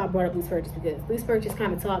sorry, that's why I brought up lease purchase, because lease purchase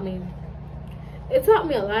kind of taught me. It taught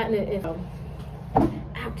me a lot, and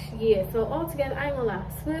ouch, yeah. So altogether, I ain't gonna lie,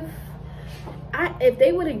 Swift. If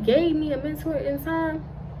they would have gave me a mentor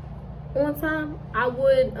on time, I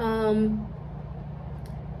would.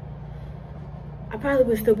 I probably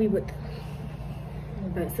would still be with them.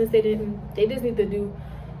 But since they didn't, they just need to do.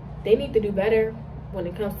 They need to do better when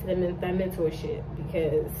it comes to that mentorship,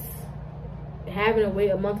 because having to wait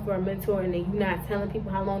a month for a mentor and then you not telling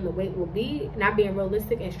people how long the wait will be, not being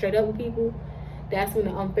realistic and straight up with people. That's when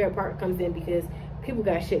the unfair part comes in, because people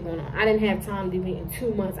got shit going on. I didn't have time to be in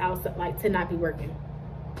 2 months outside, like, to not be working.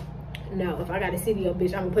 No, if I got a CDO,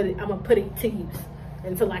 bitch, I'm gonna put it to use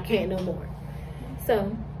until I can't no more.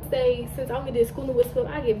 So, since I only did schooling with Swift,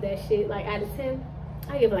 I give that shit, like, out of 10,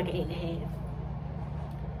 I give it like an 8.5.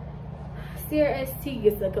 CRST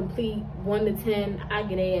gets a complete 1 to 10. I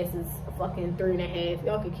get asses a fucking 3.5.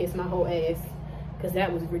 Y'all can kiss my whole ass, because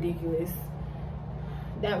that was ridiculous.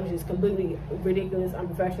 That was just completely ridiculous,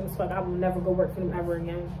 unprofessional as fuck. I will never go work for them ever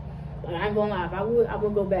again. Like, I ain't gonna lie, if I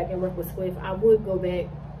would go back and work with Swift. I would go back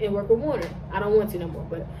and work with Werner. I don't want to no more,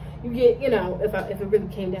 but you get, you know, if it really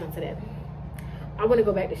came down to that, I want to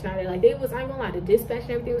go back to Schneider. Like, I ain't gonna lie, the dispatch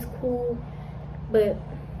and everything was cool, but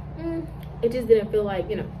it just didn't feel like,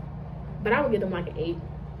 you know. But I would give them like an 8.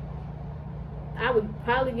 I would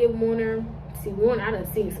probably give Werner. See, Werner, I done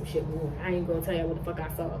seen some shit with Werner. I ain't gonna tell you what the fuck I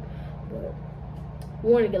saw, but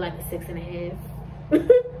Werner get like a 6.5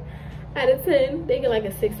 out of 10. They get like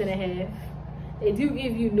a 6.5. They do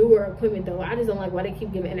give you newer equipment though. I just don't like why they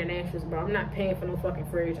keep giving internationals, bro. I'm not paying for no fucking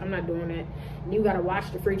fridge. I'm not doing that. And you gotta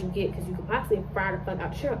watch the fridge you get, because you could possibly fry the fuck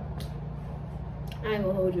out the truck. I ain't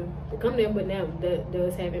gonna hold you. The company I'm with now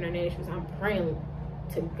does have internationals. I'm praying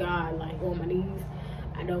to God, like on my knees,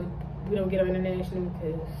 we don't get on international,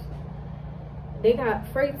 because they got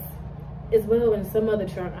freights as well in some other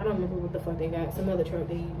truck. I don't remember what the fuck they got. Some other truck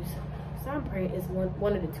they use. So I'm praying it's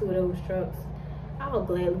one of the 2 of those trucks. I'll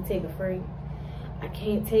gladly take a freight. I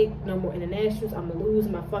can't take no more internationals. I'm gonna lose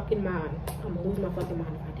my fucking mind. I'm gonna lose my fucking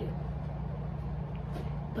mind if I do.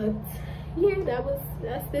 But yeah,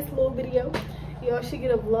 that's this little video. Y'all should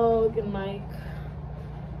get a vlog, and like,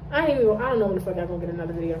 I don't know when the fuck I'm gonna get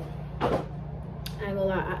another video. I ain't gonna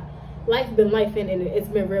lie, life's been life, and it's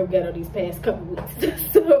been real ghetto these past couple weeks.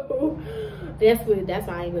 So that's why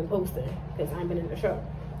I ain't been posting, because I ain't been in the truck.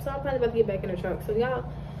 So I'm probably about to get back in the truck. So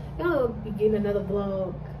y'all be getting another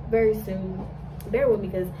vlog very soon. Bear with me,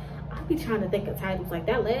 because I'll be trying to think of titles like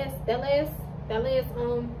that last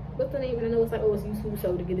what's the name? And I know it's like, oh, it's YouTube,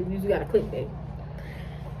 so to get the views you gotta click that.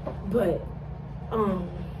 But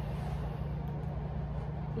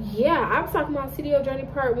yeah, I was talking about CDO Journey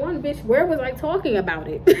Part 1, bitch. Where was I talking about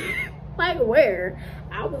it? Like, where?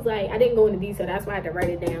 I was like, I didn't go into detail. That's why I had to write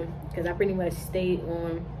it down, because I pretty much stayed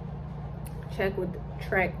on track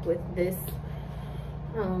with this.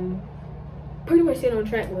 Pretty much stayed on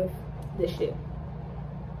track with this shit.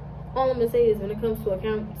 All I'm gonna say is, when it comes to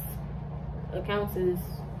accounts is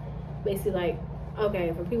basically like,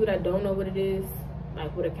 okay, for people that don't know what it is,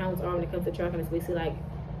 like what accounts are when it comes to trucking, it's basically like,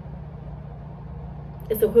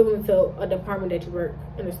 it's equivalent to a department that you work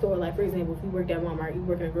in a store. Like, for example, if you work at Walmart, you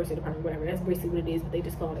work in a grocery department, whatever. That's basically what it is, but they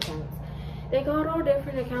just call it accounts. They got all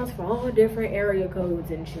different accounts for all different area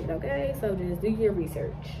codes and shit, okay? So just do your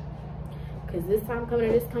research. Because this time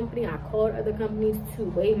coming to this company, I called other companies to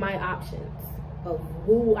weigh my options of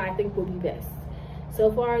who I think will be best.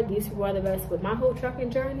 So far, these people are the best, but my whole trucking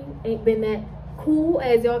journey ain't been that cool,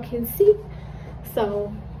 as y'all can see.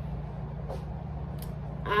 So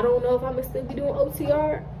I don't know if I'm gonna still be doing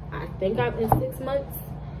OTR. I think in 6 months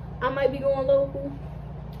I might be going local.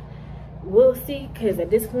 We'll see, because at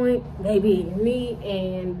this point, maybe me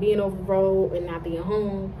and being over the road and not being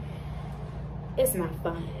home, it's not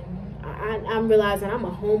fun. I'm realizing I'm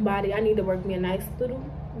a homebody. I need to work me a nice little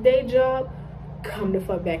day job, come the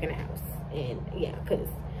fuck back in the house. And yeah, because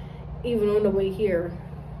even on the way here,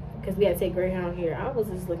 because we had to take Greyhound here, I was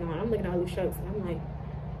just looking at all these trucks, and I'm like,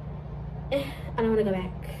 I don't want to go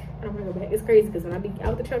back. I don't want to go back. It's crazy, because when I be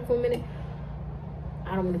out the truck for a minute,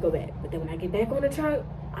 I don't want to go back. But then when I get back on the truck,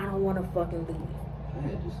 I don't want to fucking leave.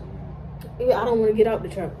 Yeah, I don't want to get out the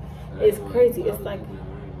truck. It's crazy. It's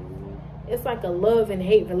like a love and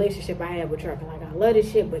hate relationship I have with trucking. Like, I love this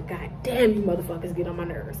shit, but goddamn, you motherfuckers get on my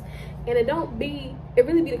nerves. And it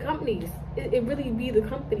really be the companies. It really be the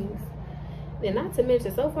companies. And not to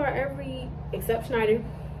mention, so far, except Schneider,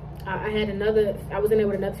 I was in there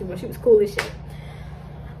with another female. She was cool as shit.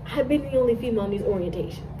 I've been the only female in these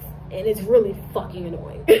orientations, and it's really fucking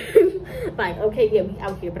annoying. Like, okay, yeah, we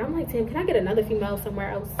out here, but I'm like, Tim, can I get another female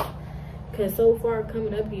somewhere else? Because so far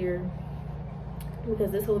coming up here,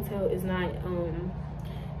 because this hotel is not,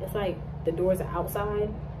 it's like the doors are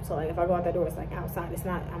outside. So like, if I go out that door, it's like outside.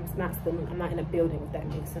 I'm not in a building, if that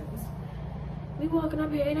makes sense. We walking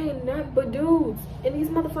up here, it ain't nothing but dudes, and these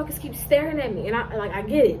motherfuckers keep staring at me. And I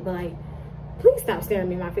get it, but like, please stop staring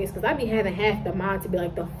me in my face, because I be having half the mind to be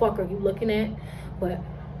like, the fuck are you looking at? But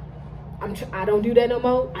I don't do that no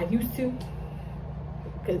more. I used to,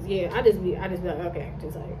 because yeah, I just be like, okay,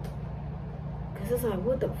 just like, because it's like,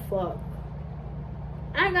 what the fuck?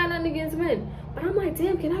 I ain't got nothing against men, but I'm like,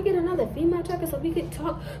 damn, can I get another female trucker so we could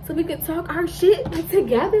talk our shit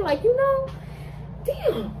together, like, you know?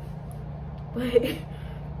 Damn. But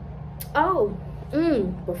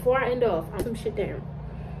before I end off, I'm some shit down.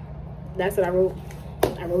 That's what I wrote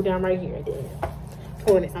down right here.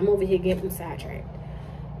 Points. I'm over here getting sidetracked.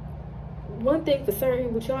 One thing for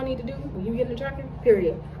certain, what y'all need to do when you get in the trucking,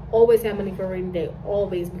 period, always have money for a rainy day.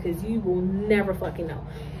 Always, because you will never fucking know.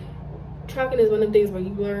 Trucking is one of them things where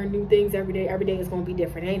you learn new things every day. Every day is gonna be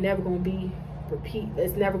different. It ain't never gonna be repeat.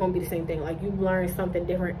 It's never gonna be the same thing. Like, you learn something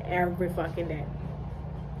different every fucking day.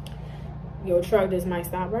 Your truck just might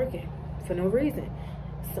stop working for no reason.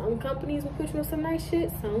 Some companies will put you on some nice shit,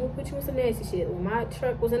 some will put you on some nasty shit. When my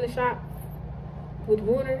truck was in the shop with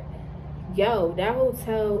Werner, yo, that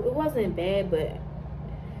hotel, it wasn't bad, but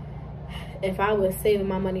if I was saving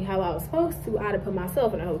my money how I was supposed to, I'd have put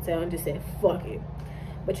myself in a hotel and just said, fuck it.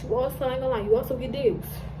 But you also, I ain't gonna lie, you also get deals.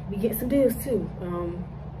 We get some deals too.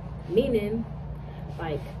 Meaning,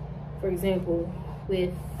 like, for example,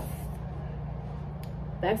 with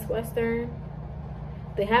Best Western,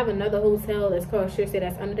 they have another hotel that's called CRST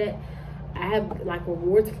that's under that. I have like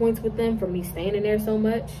rewards points with them for me staying in there so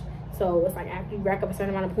much. So it's like after you rack up a certain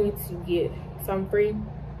amount of points, you get some free.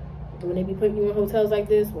 When they be putting you in hotels like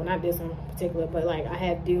this, well, not this one in particular, but like I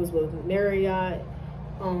have deals with Marriott,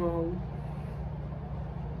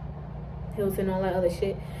 Hilton, all that other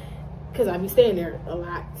shit, because I be staying there a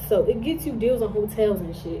lot. So it gets you deals on hotels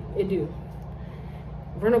and shit. It do.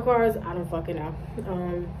 Rental cars, I don't fucking know.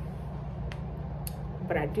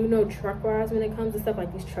 But I do know truck rides when it comes to stuff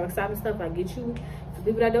like these truck stops and stuff. Like, get you, for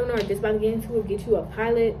people that don't know, are just about to get into it, get you a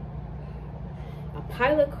pilot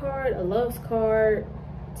card, a Loves card.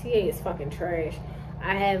 TA is fucking trash.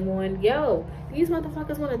 I had one. Yo, these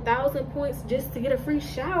motherfuckers want 1,000 points just to get a free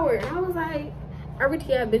shower, and I was like, every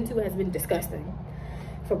TA I've been to has been disgusting.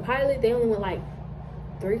 For pilot, they only want like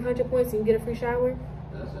 300 points and you get a free shower.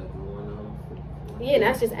 That's after one. Yeah, and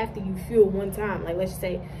that's just after you fuel one time. Like, let's just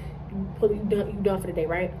say you done for the day,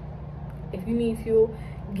 right? If you need fuel,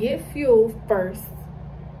 get fuel first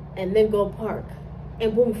and then go park,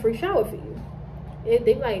 and boom, free shower for you.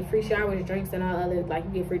 They like free showers, drinks, and all other, like,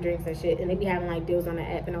 you get free drinks and shit, and they be having like deals on the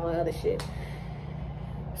app and all that other shit.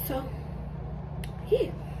 So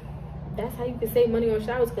yeah, that's how you can save money on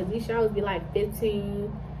showers, because these showers be like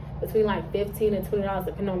between like $15 and $20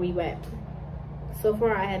 depending on where you at. So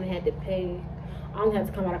far I haven't had to pay. I only had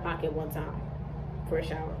to come out of pocket one time for a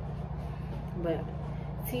shower. But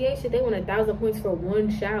TA shit, they want 1,000 points for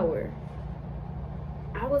one shower.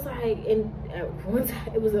 I was like, and at one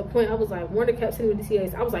time, it was a point I was like, Werner kept sending me the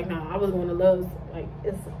TAs. I was like, no, I was going to Love's. Like,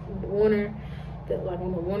 it's Werner, like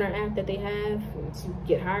on the Werner app that they have, once you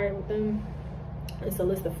get hired with them, it's a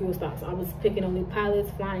list of fuel stops. I was picking only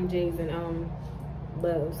pilots, Flying J's, and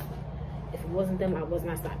Love's. If it wasn't them, I was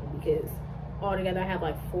not stopping, because altogether I have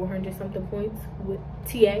like 400 something points with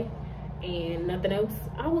TA and nothing else.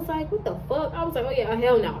 I was like, what the fuck? I was like, oh yeah,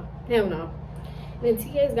 hell no, hell no. And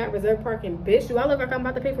then TA's got reserve parking. Bitch, do I look like I'm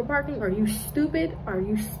about to pay for parking? Are you stupid? Are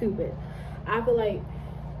you stupid? I feel like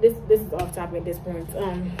this is off topic at this point,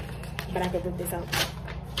 but I could rip this out.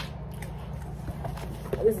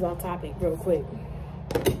 This is off topic real quick.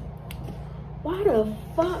 Why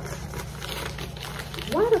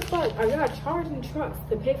the fuck are y'all charging trucks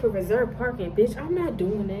to pay for reserve parking? Bitch, I'm not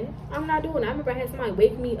doing that. I'm not doing it. I remember I had somebody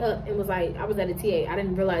wake me up and was like, I was at a TA. I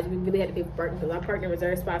didn't realize we really had to pay for parking, because I parked in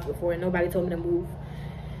reserve spots before and nobody told me to move.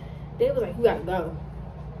 They was like, you gotta go.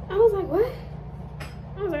 I was like, what?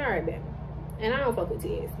 I was like, all right, man. And I don't fuck with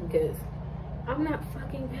TAs, because I'm not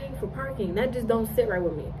fucking paying for parking. That just don't sit right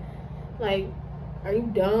with me. Like, are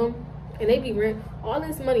you dumb? And they be rent all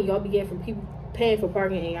this money y'all be getting from people paying for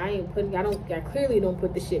parking, and I clearly don't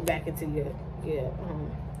put the shit back into your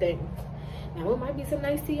thing. Now, it might be some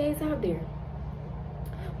nice TAs out there,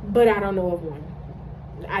 but I don't know of one.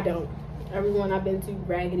 I don't. Everyone I've been to,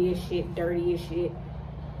 raggedy as shit, dirty as shit.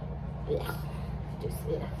 Yeah, just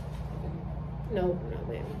yeah. No,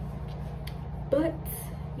 man. But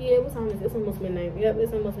yeah, what time is it? It's almost midnight. Yep,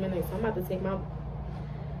 it's almost midnight. So I'm about to take my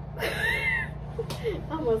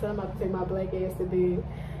I'm about to take my black ass to bed.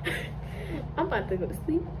 I'm about to go to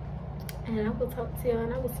sleep, and I will talk to y'all,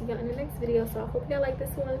 and I will see y'all in the next video. So I hope y'all like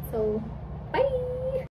this one. So bye.